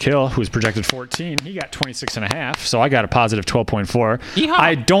Tyreek Hill, who's projected 14. He got 26.5, so I got a positive 12.4. Yeehaw.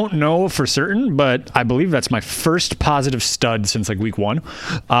 I don't know for certain, but I believe that's my first positive stud since like week 1.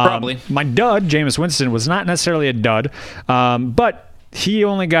 Probably. My dud, Jameis Winston, was not necessarily a dud, but he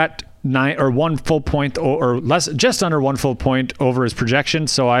only got 1 full point or less, just under 1 full point over his projection.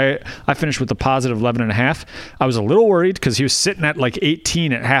 So I finished with a positive 11.5. I was a little worried because he was sitting at like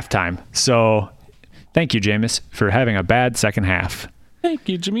 18 at halftime. So thank you, Jameis, for having a bad second half. Thank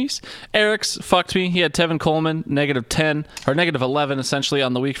you, Jameis. Eric's fucked me. He had Tevin Coleman, negative 10, or negative 11, essentially,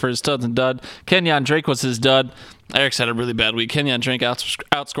 on the week for his studs and dud. Kenyon Drake was his dud. Eric's had a really bad week. Kenyon Drake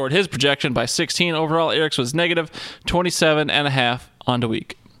outscored his projection by 16. Overall, Eric's was negative 27.5 on the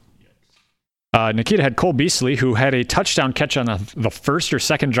week. Nikita had Cole Beasley, who had a touchdown catch on the first or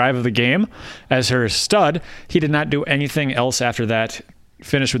second drive of the game as her stud. He did not do anything else after that.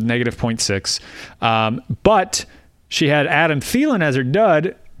 Finished with negative 0.6. But she had Adam Thielen as her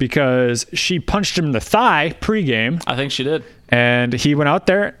dud because she punched him in the thigh pregame. I think she did. And he went out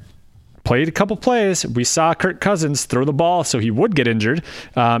there, played a couple plays. We saw Kirk Cousins throw the ball so he would get injured.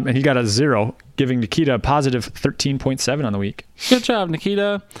 And he got a 0, giving Nikita a positive 13.7 on the week. Good job,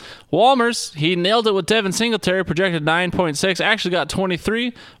 Nikita. Walmers, he nailed it with Devin Singletary, projected 9.6, actually got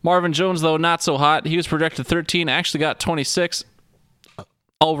 23. Marvin Jones, though, not so hot. He was projected 13, actually got 26.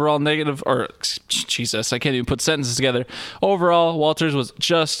 Overall negative, or Jesus, I can't even put sentences together. Overall, Walters was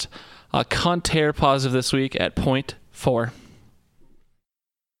just a cunt hair positive this week at 0.4.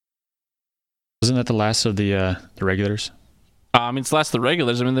 Wasn't that the last of the regulars? It's the last of the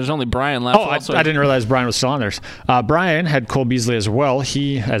regulars. There's only Brian left. Oh, I didn't realize Brian was still on there. Brian had Cole Beasley as well.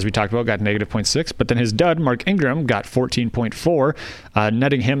 He, as we talked about, got negative 0.6, but then his dud, Mark Ingram, got 14.4,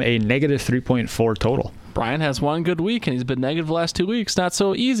 netting him a negative 3.4 total. Brian has one good week, and he's been negative the last 2 weeks. Not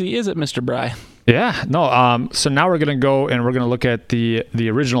so easy, is it, Mr. Brian? Yeah, no. So now we're going to go and we're going to look at the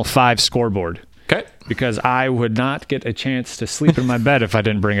original 5 scoreboard. Okay. Because I would not get a chance to sleep in my bed if I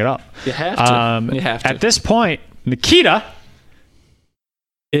didn't bring it up. You have to. You have to. At this point, Nikita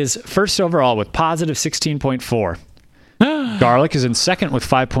is first overall with positive 16.4. Garlic is in second with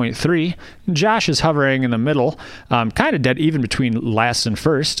 5.3. Josh is hovering in the middle, kind of dead even between last and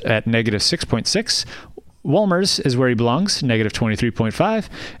first at negative 6.6. Walmers is where he belongs, negative 23.5.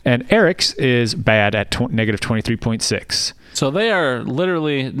 And Eric's is bad at negative 23.6. So they are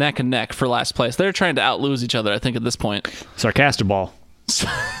literally neck and neck for last place. They're trying to outlose each other, I think, at this point. Sarcastable.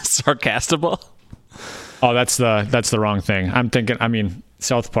 Sarcastable? Oh, that's the wrong thing.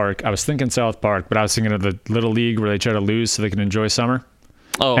 South Park. I was thinking South Park, but I was thinking of the Little League where they try to lose so they can enjoy summer.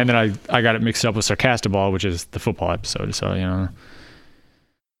 Oh. And then I got it mixed up with Sarcastable, which is the football episode. So,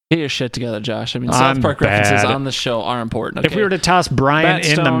 Get your shit together, Josh. South Park references on the show are important. Okay? If we were to toss Brian Matt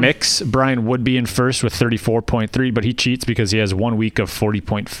in the Stone. mix, Brian would be in first with 34.3, but he cheats because he has 1 week of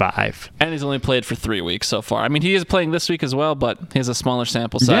 40.5. And he's only played for 3 weeks so far. He is playing this week as well, but he has a smaller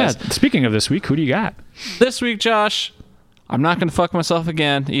sample size. Yeah, speaking of this week, who do you got? This week, Josh, I'm not going to fuck myself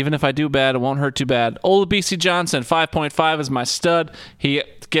again. Even if I do bad, it won't hurt too bad. Olabisi Johnson, 5.5 is my stud. He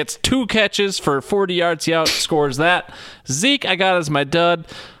gets 2 catches for 40 yards. He outscores that. Zeke, I got as my dud.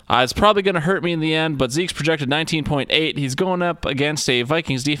 It's probably going to hurt me in the end, but Zeke's projected 19.8. He's going up against a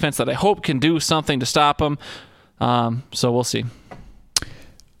Vikings defense that I hope can do something to stop him. So we'll see.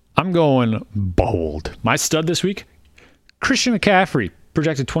 I'm going bold. My stud this week, Christian McCaffrey,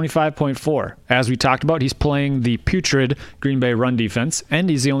 projected 25.4. As we talked about, he's playing the putrid Green Bay run defense, and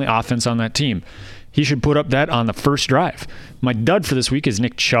he's the only offense on that team. He should put up that on the first drive. My dud for this week is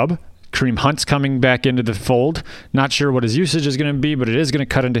Nick Chubb. Kareem Hunt's coming back into the fold. Not sure what his usage is going to be, but it is going to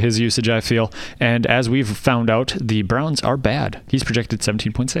cut into his usage, I feel. And as we've found out, the Browns are bad. He's projected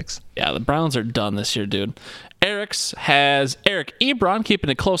 17.6. Yeah, the Browns are done this year, dude. Eric's has Eric Ebron keeping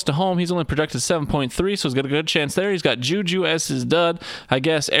it close to home. He's only projected 7.3, so he's got a good chance there. He's got Juju as his dud. I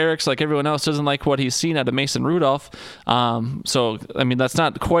guess Eric's, like everyone else, doesn't like what he's seen out of Mason Rudolph. That's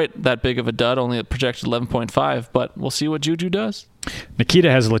not quite that big of a dud, only projected 11.5, but we'll see what Juju does. Nikita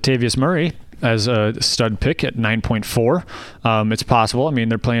has Latavius Murray as a stud pick at 9.4. It's possible.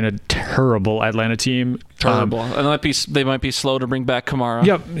 They're playing a terrible Atlanta team. Terrible. And they might be slow to bring back Kamara.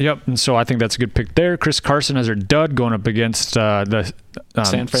 Yep. And so I think that's a good pick there. Chris Carson has her dud going up against the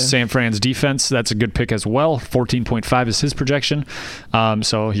San Fran's defense. That's a good pick as well. 14.5 is his projection.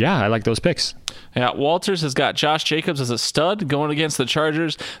 So, yeah, I like those picks. Yeah, Walters has got Josh Jacobs as a stud going against the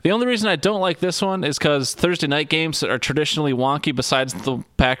Chargers. The only reason I don't like this one is because Thursday night games are traditionally wonky besides the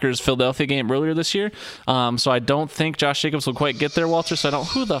Packers-Philadelphia game earlier this year. So I don't think Josh Jacobs will quite get there, Walter. So I don't...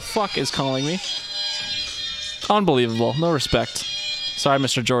 Who the fuck is calling me? Unbelievable. No respect. Sorry,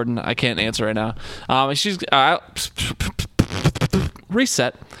 Mr. Jordan. I can't answer right now.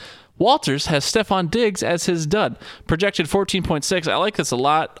 Reset. Walters has Stephon Diggs as his dud. Projected 14.6. I like this a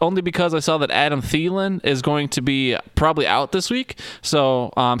lot, only because I saw that Adam Thielen is going to be probably out this week.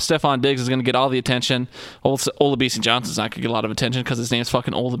 So Stephon Diggs is going to get all the attention. Olabisi Johnson's not going to get a lot of attention because his name's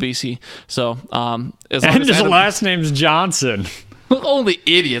fucking Olabisi. So as long as his last name's Johnson. Only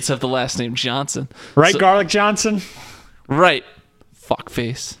idiots have the last name Johnson. Right, Garlic Johnson? Right.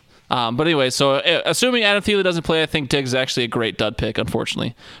 Fuckface. But anyway, so assuming Adam Thielen doesn't play, I think Diggs is actually a great dud pick,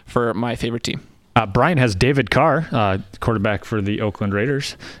 unfortunately, for my favorite team. Brian has David Carr, quarterback for the Oakland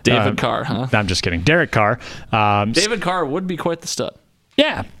Raiders. David Carr, huh? I'm just kidding. Derek Carr. David Carr would be quite the stud.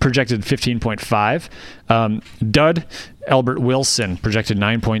 Yeah, projected 15.5. Dud, Albert Wilson, projected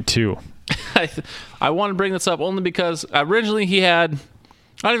 9.2. I want to bring this up only because originally he had...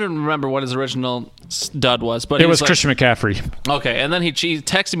 I don't even remember what his original dud was, but it was Christian McCaffrey. Okay, and then he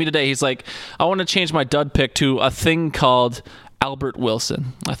texted me today. He's like, I want to change my dud pick to a thing called Albert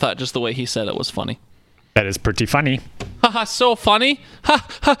Wilson. I thought just the way he said it was funny. That is pretty funny. Haha, so funny. Ha,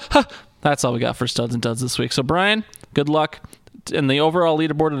 ha, ha. That's all we got for studs and duds this week. So, Brian, good luck. In the overall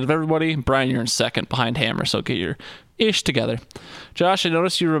leaderboard of everybody, Brian, you're in second behind Hammer, so get your ish together. Josh, I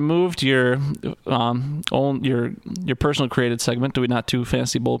noticed you removed your personal created segment. Do we not do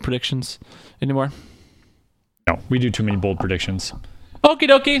fantasy bold predictions anymore? No, we do too many bold predictions. Okie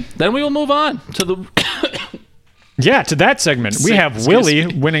dokie. Then we will move on to the... Yeah, to that segment. We have Willie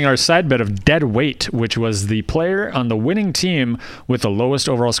winning our side bet of dead weight, which was the player on the winning team with the lowest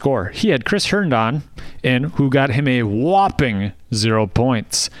overall score. He had Chris Herndon in, who got him a whopping 0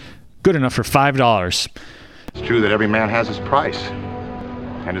 points. Good enough for $5. It's true that every man has his price.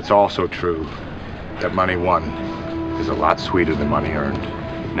 And it's also true that money won is a lot sweeter than money earned.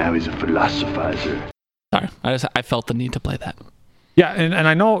 Now he's a philosophizer. Sorry, I felt the need to play that. Yeah, and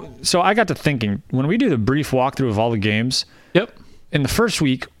I know, so I got to thinking, when we do the brief walkthrough of all the games, yep. In the first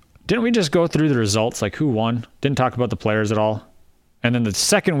week, didn't we just go through the results, like who won? Didn't talk about the players at all? And then the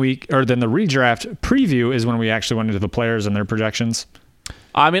second week, or then the redraft preview is when we actually went into the players and their projections.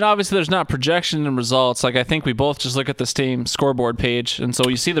 I mean, obviously there's not projection and results. Like, I think we both just look at the same scoreboard page, and so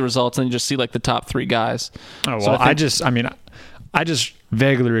you see the results and you just see like the top three guys. Oh, well, so I just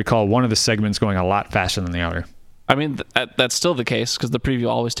vaguely recall one of the segments going a lot faster than the other. I mean, that's still the case because the preview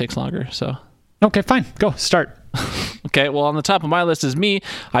always takes longer. So, okay, fine. Go. Start. Okay, well, on the top of my list is me.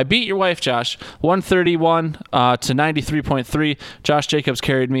 I beat your wife, Josh, 131 to 93.3. Josh Jacobs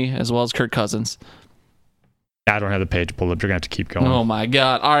carried me, as well as Kirk Cousins. I don't have the page pulled up. You're going to have to keep going. Oh, my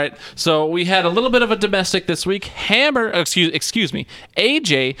God. All right. So we had a little bit of a domestic this week. Excuse me.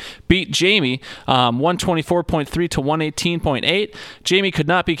 AJ beat Jamie 124.3 to 118.8. Jamie could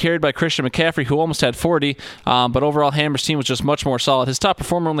not be carried by Christian McCaffrey, who almost had 40. But overall, Hammer's team was just much more solid. His top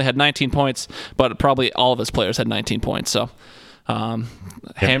performer only had 19 points, but probably all of his players had 19 points. So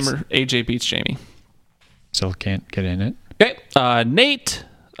Hammer, AJ beats Jamie. Still can't get in it. Okay. Nate...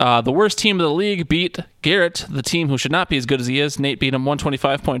 the worst team of the league beat Garrett, the team who should not be as good as he is. Nate beat him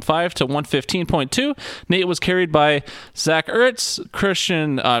 125.5 to 115.2. Nate was carried by Zach Ertz,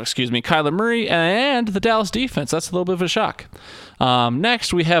 Kyler Murray, and the Dallas defense. That's a little bit of a shock.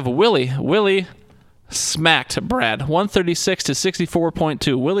 Next, we have Willie. Willie smacked Brad 136 to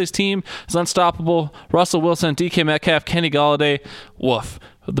 64.2. Willie's team is unstoppable. Russell Wilson, DK Metcalf, Kenny Galladay. Woof.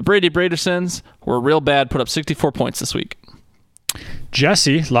 The Brady Bradersons were real bad, put up 64 points this week.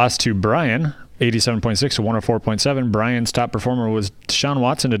 Jesse lost to Brian, 87.6 to 104.7. Brian's top performer was Deshaun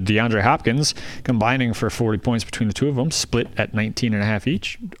Watson to DeAndre Hopkins, combining for 40 points between the two of them, split at 19.5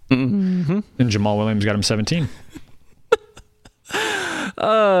 each. Mm-hmm. And Jamal Williams got him 17.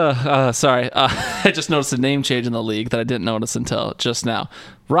 Sorry. I just noticed a name change in the league that I didn't notice until just now.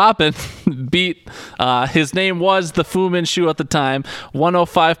 Robin beat, his name was the Fu Manchu at the time,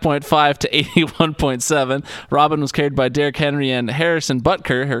 105.5 to 81.7. Robin was carried by Derrick Henry and Harrison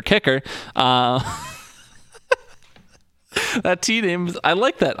Butker, her kicker. That team name, I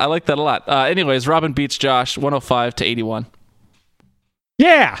like that. I like that a lot. Anyways, Robin beats Josh, 105 to 81.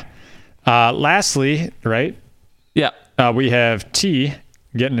 Yeah. Lastly, right? Yeah. We have T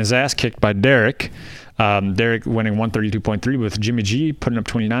getting his ass kicked by Derek. Derek winning 132.3 with Jimmy G putting up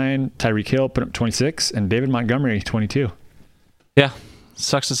 29, Tyreek Hill putting up 26, and David Montgomery 22. Yeah,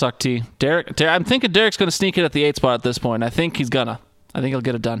 sucks to suck T. Derek, I'm thinking Derek's going to sneak it at the 8 spot at this point. I think he's gonna. I think he'll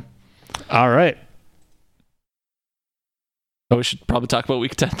get it done. All right. Oh, we should probably talk about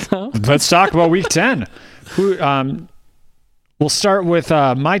week 10 now. Let's talk about week 10. We'll start with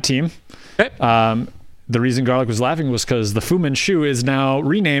my team. Okay. The reason Garlic was laughing was because the Fu Manchu is now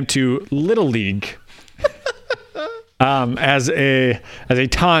renamed to Little League. As a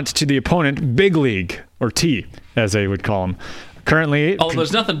taunt to the opponent, Big League, or T, as they would call him. Currently... Oh,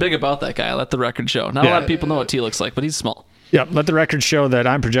 there's nothing big about that guy. Let the record show. Not a lot of people know what T looks like, but he's small. Yeah, let the record show that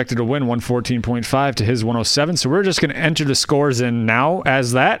I'm projected to win 114.5 to his 107. So we're just going to enter the scores in now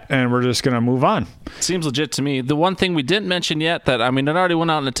as that, and we're just going to move on. Seems legit to me. The one thing we didn't mention yet it already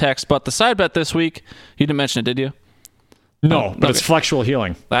went out in the text, but the side bet this week, you didn't mention it, did you? No, but it's Flexual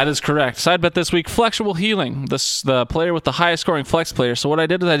Healing. That is correct. Side bet this week, Flexual Healing, the player with the highest scoring flex player. So what I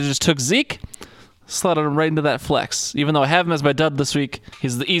did is I just took Zeke, slotted him right into that flex. Even though I have him as my dud this week,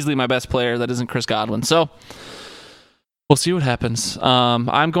 he's easily my best player. That isn't Chris Godwin. So... we'll see what happens.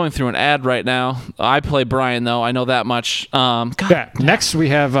 I'm going through an ad right now. I play Brian, though. I know that much. Next, we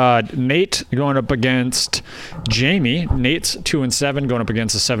have Nate going up against Jamie. Nate's 2-7 going up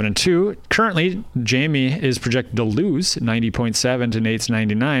against a 7-2. Currently, Jamie is projected to lose 90.7 to Nate's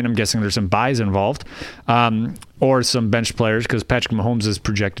 99. I'm guessing there's some buys involved. Or some bench players, because Patrick Mahomes is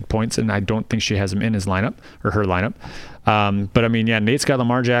projected points, and I don't think she has him in his lineup, or her lineup. But Nate's got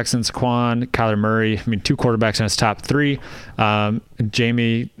Lamar Jackson, Saquon, Kyler Murray. 2 quarterbacks in his top 3.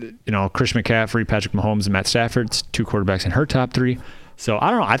 Jamie, Christian McCaffrey, Patrick Mahomes, and Matt Stafford. 2 quarterbacks in her top 3. So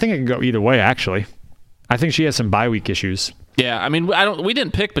I don't know. I think it can go either way, actually. I think she has some bye week issues. Yeah, we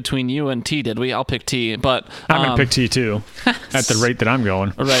didn't pick between you and T, did we? I'll pick T, but I'm gonna pick T too, at the rate that I'm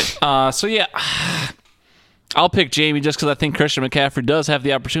going. Right. So yeah. I'll pick Jamie just because I think Christian McCaffrey does have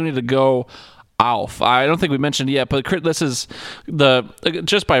the opportunity to go off. I don't think we mentioned it yet, but this is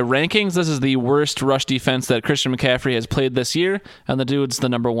just by rankings, this is the worst rush defense that Christian McCaffrey has played this year, and the dude's the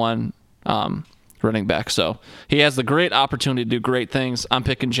number 1 running back. So he has the great opportunity to do great things. I'm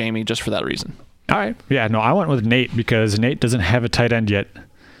picking Jamie just for that reason. All right. Yeah, no, I went with Nate because Nate doesn't have a tight end yet.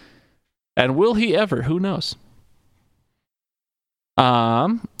 And will he ever? Who knows?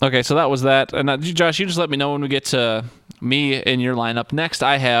 Okay, so that was that. And Josh, you just let me know when we get to me in your lineup. Next,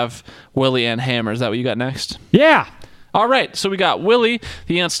 I have Willie and Hammer. Is that what you got next? Yeah. All right, so we got Willie,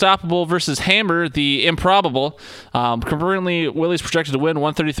 the unstoppable, versus Hammer, the improbable. Currently, Willie's projected to win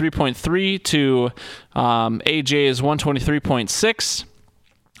 133.3 to AJ's 123.6.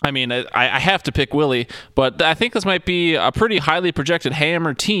 I have to pick Willie, but I think this might be a pretty highly projected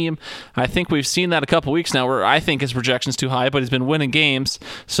Hammer team. I think we've seen that a couple weeks now where I think his projection's too high, but he's been winning games.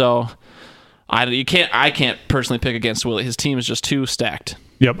 So I can't personally pick against Willie. His team is just too stacked.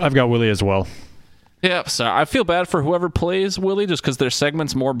 Yep, I've got Willie as well. Yeah, so I feel bad for whoever plays Willie just because their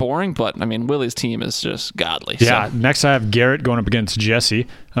segment's more boring, but Willie's team is just godly. Yeah, so. Next I have Garrett going up against Jesse,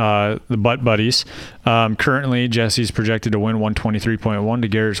 the Butt Buddies. Currently, Jesse's projected to win 123.1 to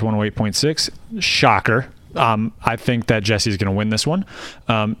Garrett's 108.6. Shocker. I think that Jesse's going to win this one,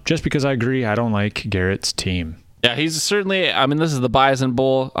 just because I agree I don't like Garrett's team. Yeah, he's certainly, this is the Bison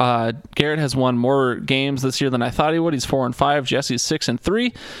Bowl. Garrett has won more games this year than I thought he would. He's 4-5. Jesse's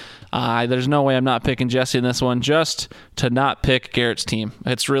 6-3. There's no way I'm not picking Jesse in this one just to not pick Garrett's team.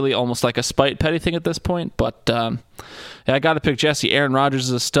 It's really almost like a spite petty thing at this point, but I got to pick Jesse. Aaron Rodgers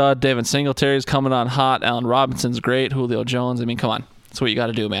is a stud. David Singletary's coming on hot. Allen Robinson's great. Julio Jones. Come on. That's what you got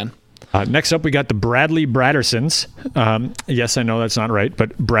to do, man. Next up, we got the Bradley Braddersons. Yes, I know that's not right,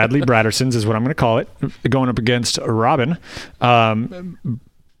 but Bradley Braddersons is what I'm going to call it, going up against Robin.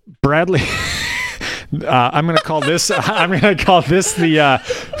 Bradley... I'm going to call this the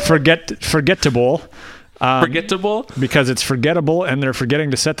forgettable. Forgettable? Because it's forgettable and they're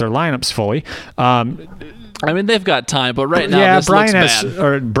forgetting to set their lineups fully. They've got time, but right now this looks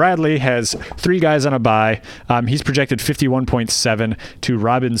bad. Bradley has 3 guys on a bye. He's projected 51.7 to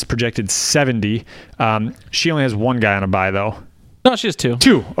Robin's projected 70. She only has 1 guy on a bye, though. No, she has 2.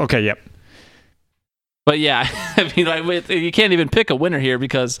 2. Okay, yep. But yeah, you can't even pick a winner here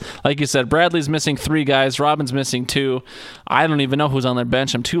because, like you said, Bradley's missing 3 guys. Robin's missing 2. I don't even know who's on their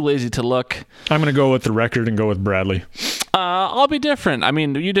bench. I'm too lazy to look. I'm going to go with the record and go with Bradley. All I'll be different. I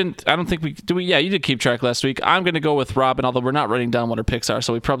mean, you didn't. I don't think we do. Yeah, you did keep track last week. I'm going to go with Robin, although we're not writing down what our picks are,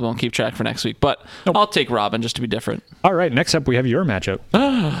 so we probably won't keep track for next week. But I'll take Robin just to be different. All right, next up we have your matchup.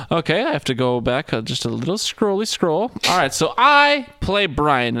 Okay, I have to go back just a little scroll. All right, so I play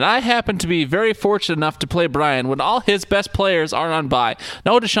Brian, and I happen to be very fortunate enough to play Brian when all his best players are on bye.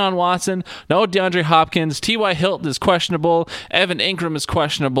 No Deshaun Watson, no DeAndre Hopkins, T.Y. Hilton is questionable, Evan Ingram is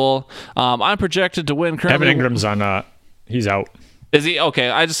questionable. I'm projected to win currently. Evan Ingram's on. He's out. Is he? Okay,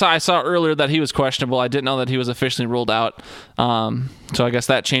 I saw earlier that he was questionable. I didn't know that he was officially ruled out. So I guess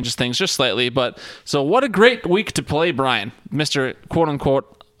that changes things just slightly. But so what a great week to play Brian, Mr. quote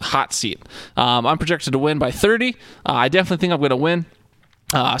unquote hot seat. I'm projected to win by 30. I definitely think I'm going to win.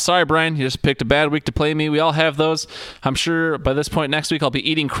 Sorry, Brian, you just picked a bad week to play me. We all have those. I'm sure by this point next week I'll be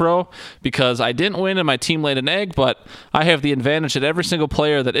eating crow because I didn't win and my team laid an egg, but I have the advantage at every single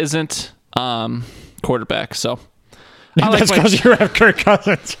player that isn't quarterback. So that's because you have Kirk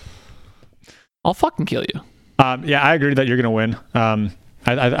Cousins. I'll fucking kill you. Yeah, I agree that you're going to win.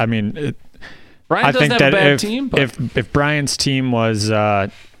 I mean, Brian doesn't have a bad team. But if Brian's team was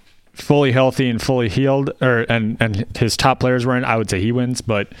fully healthy and fully healed, and his top players were in, I would say he wins.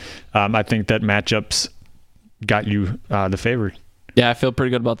 But I think that matchups got you the favor. Yeah, I feel pretty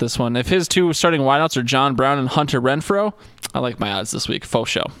good about this one. If his two starting wideouts are John Brown and Hunter Renfrow, I like my odds this week. Faux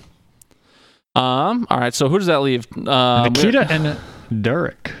show. All right, so who does that leave? Nikita and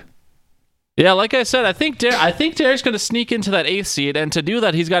Derek. Yeah, like I said, I think Derek's going to sneak into that 8th seed, and to do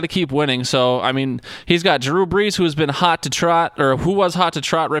that, he's got to keep winning. So, I mean, he's got Drew Brees, who was hot to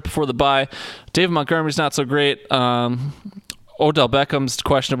trot right before the bye. David Montgomery's not so great. Odell Beckham's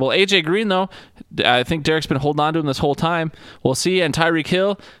questionable. AJ Green, though, I think Derek's been holding on to him this whole time. We'll see. And Tyreek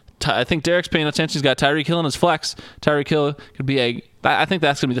Hill, I think Derek's paying attention. He's got Tyreek Hill in his flex. Tyreek Hill could be I think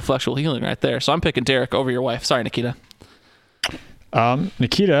that's going to be the flexual healing right there. So I'm picking Derek over your wife. Sorry, Nikita.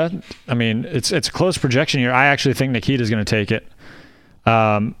 Nikita, I mean, it's a close projection here. I actually think Nikita's going to take it.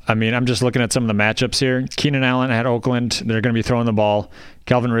 I mean, I'm just looking at some of the matchups here. Keenan Allen at Oakland, they're going to be throwing the ball.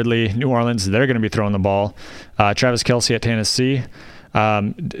 Calvin Ridley, New Orleans, they're going to be throwing the ball. Travis Kelce at Tennessee.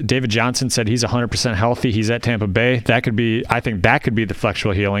 David Johnson said he's 100% healthy. He's at Tampa Bay. I think that could be the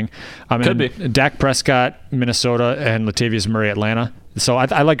flexual healing. Could be. Dak Prescott, Minnesota, and Latavius Murray, Atlanta. So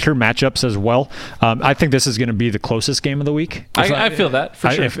I like her matchups as well. I think this is going to be the closest game of the week. I feel that for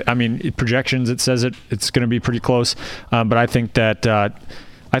sure. Projections, it says it's going to be pretty close. But I think that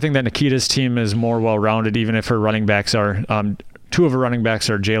Nikita's team is more well-rounded, even if her running backs are two of her running backs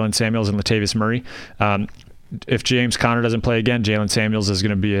are Jalen Samuels and Latavius Murray. If James Conner doesn't play again, Jalen Samuels is going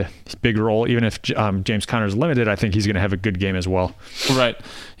to be a big role. Even if James Conner is limited, I think he's going to have a good game as well. Right.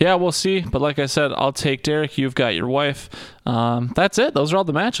 Yeah, we'll see. But like I said, I'll take Derek. You've got your wife. That's it. Those are all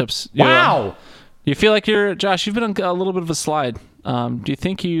the matchups. Wow. You feel like Josh, you've been on a little bit of a slide. How far do you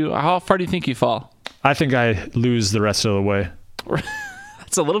think you fall? I think I lose the rest of the way.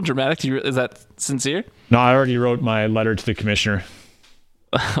 That's a little dramatic. Is that sincere? No, I already wrote my letter to the commissioner.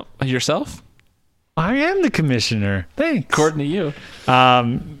 Yourself? I am the commissioner. Thanks. According to you.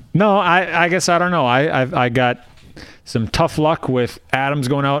 No, I guess I don't know. I got some tough luck with Adams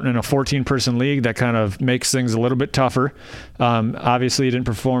going out in a 14-person league. That kind of makes things a little bit tougher. Obviously, he didn't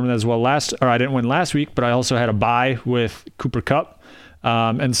perform as well I didn't win last week, but I also had a bye with Cooper Kupp.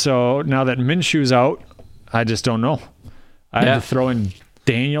 And so now that Minshew's out, I just don't know. I had to throw in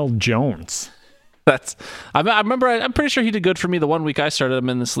Daniel Jones. I'm pretty sure he did good for me the 1 week I started him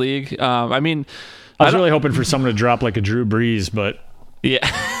in this league. I was really hoping for someone to drop like a Drew Brees, but yeah.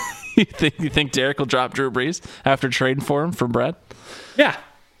 you think Derek will drop Drew Brees after trading for him from Brad? Yeah.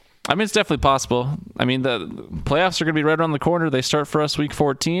 I mean, it's definitely possible. I mean, the playoffs are going to be right around the corner. They start for us week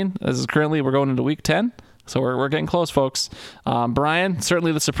 14. As is currently, we're going into week 10. So we're getting close, folks. Brian,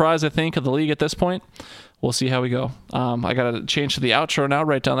 certainly the surprise, I think, of the league at this point. We'll see how we go. I got to change to the outro now,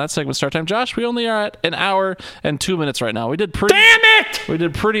 write down that segment start time. Josh, we only are at an hour and 2 minutes right now. We did pretty. Damn it! We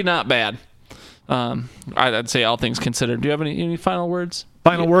did pretty not bad. I'd say all things considered. Do you have any final words?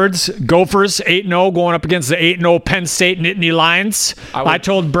 Final words. Gophers 8-0 going up against the 8-0 Penn State Nittany Lions. I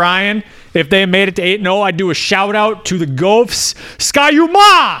told Brian if they made it to 8-0, I'd do a shout out to the Gophs.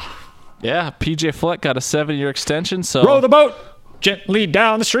 Skyuma! Yeah, PJ Fleck got a 7-year extension. So row the boat gently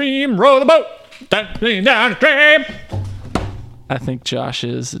down the stream. Row the boat gently down the stream. I think Josh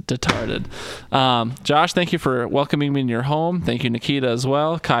is detarded. Josh, thank you for welcoming me in your home. Thank you, Nikita, as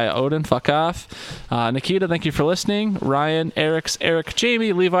well. Kaya Odin, fuck off. Nikita, thank you for listening. Ryan, Eric,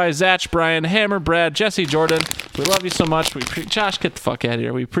 Jamie, Levi, Zach, Brian, Hammer, Brad, Jesse, Jordan. We love you so much. Josh, get the fuck out of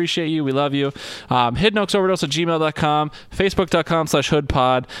here. We appreciate you. We love you. HiddenOaksOverdose@gmail.com,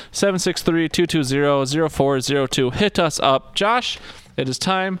 Facebook.com/hoodpod, 763-220-0402. Hit us up. Josh, it is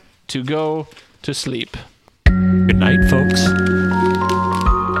time to go to sleep. Good night, folks.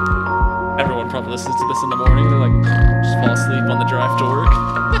 Everyone probably listens to this in the morning. They're like, just fall asleep on the drive to work.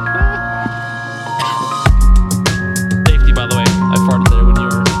 Safety, by the way. I farted there when you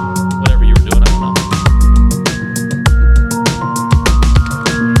were, whatever you were doing. I don't know.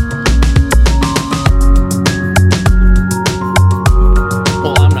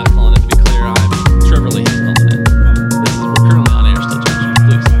 Well, I'm not calling it, to be clear. I'm Trevor Lee. He's calling it. We're currently on air still, Josh.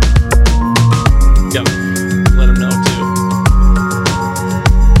 Please. Yep. Let him know, too.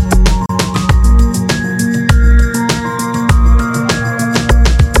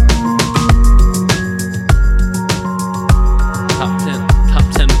 Top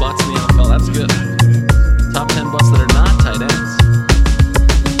 10 butts in the NFL. That's good. Top 10 butts that are not tight ends.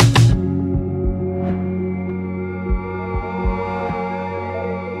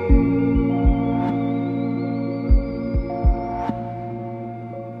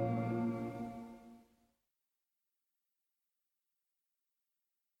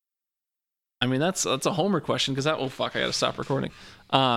 I mean, that's a homer question because I gotta stop recording.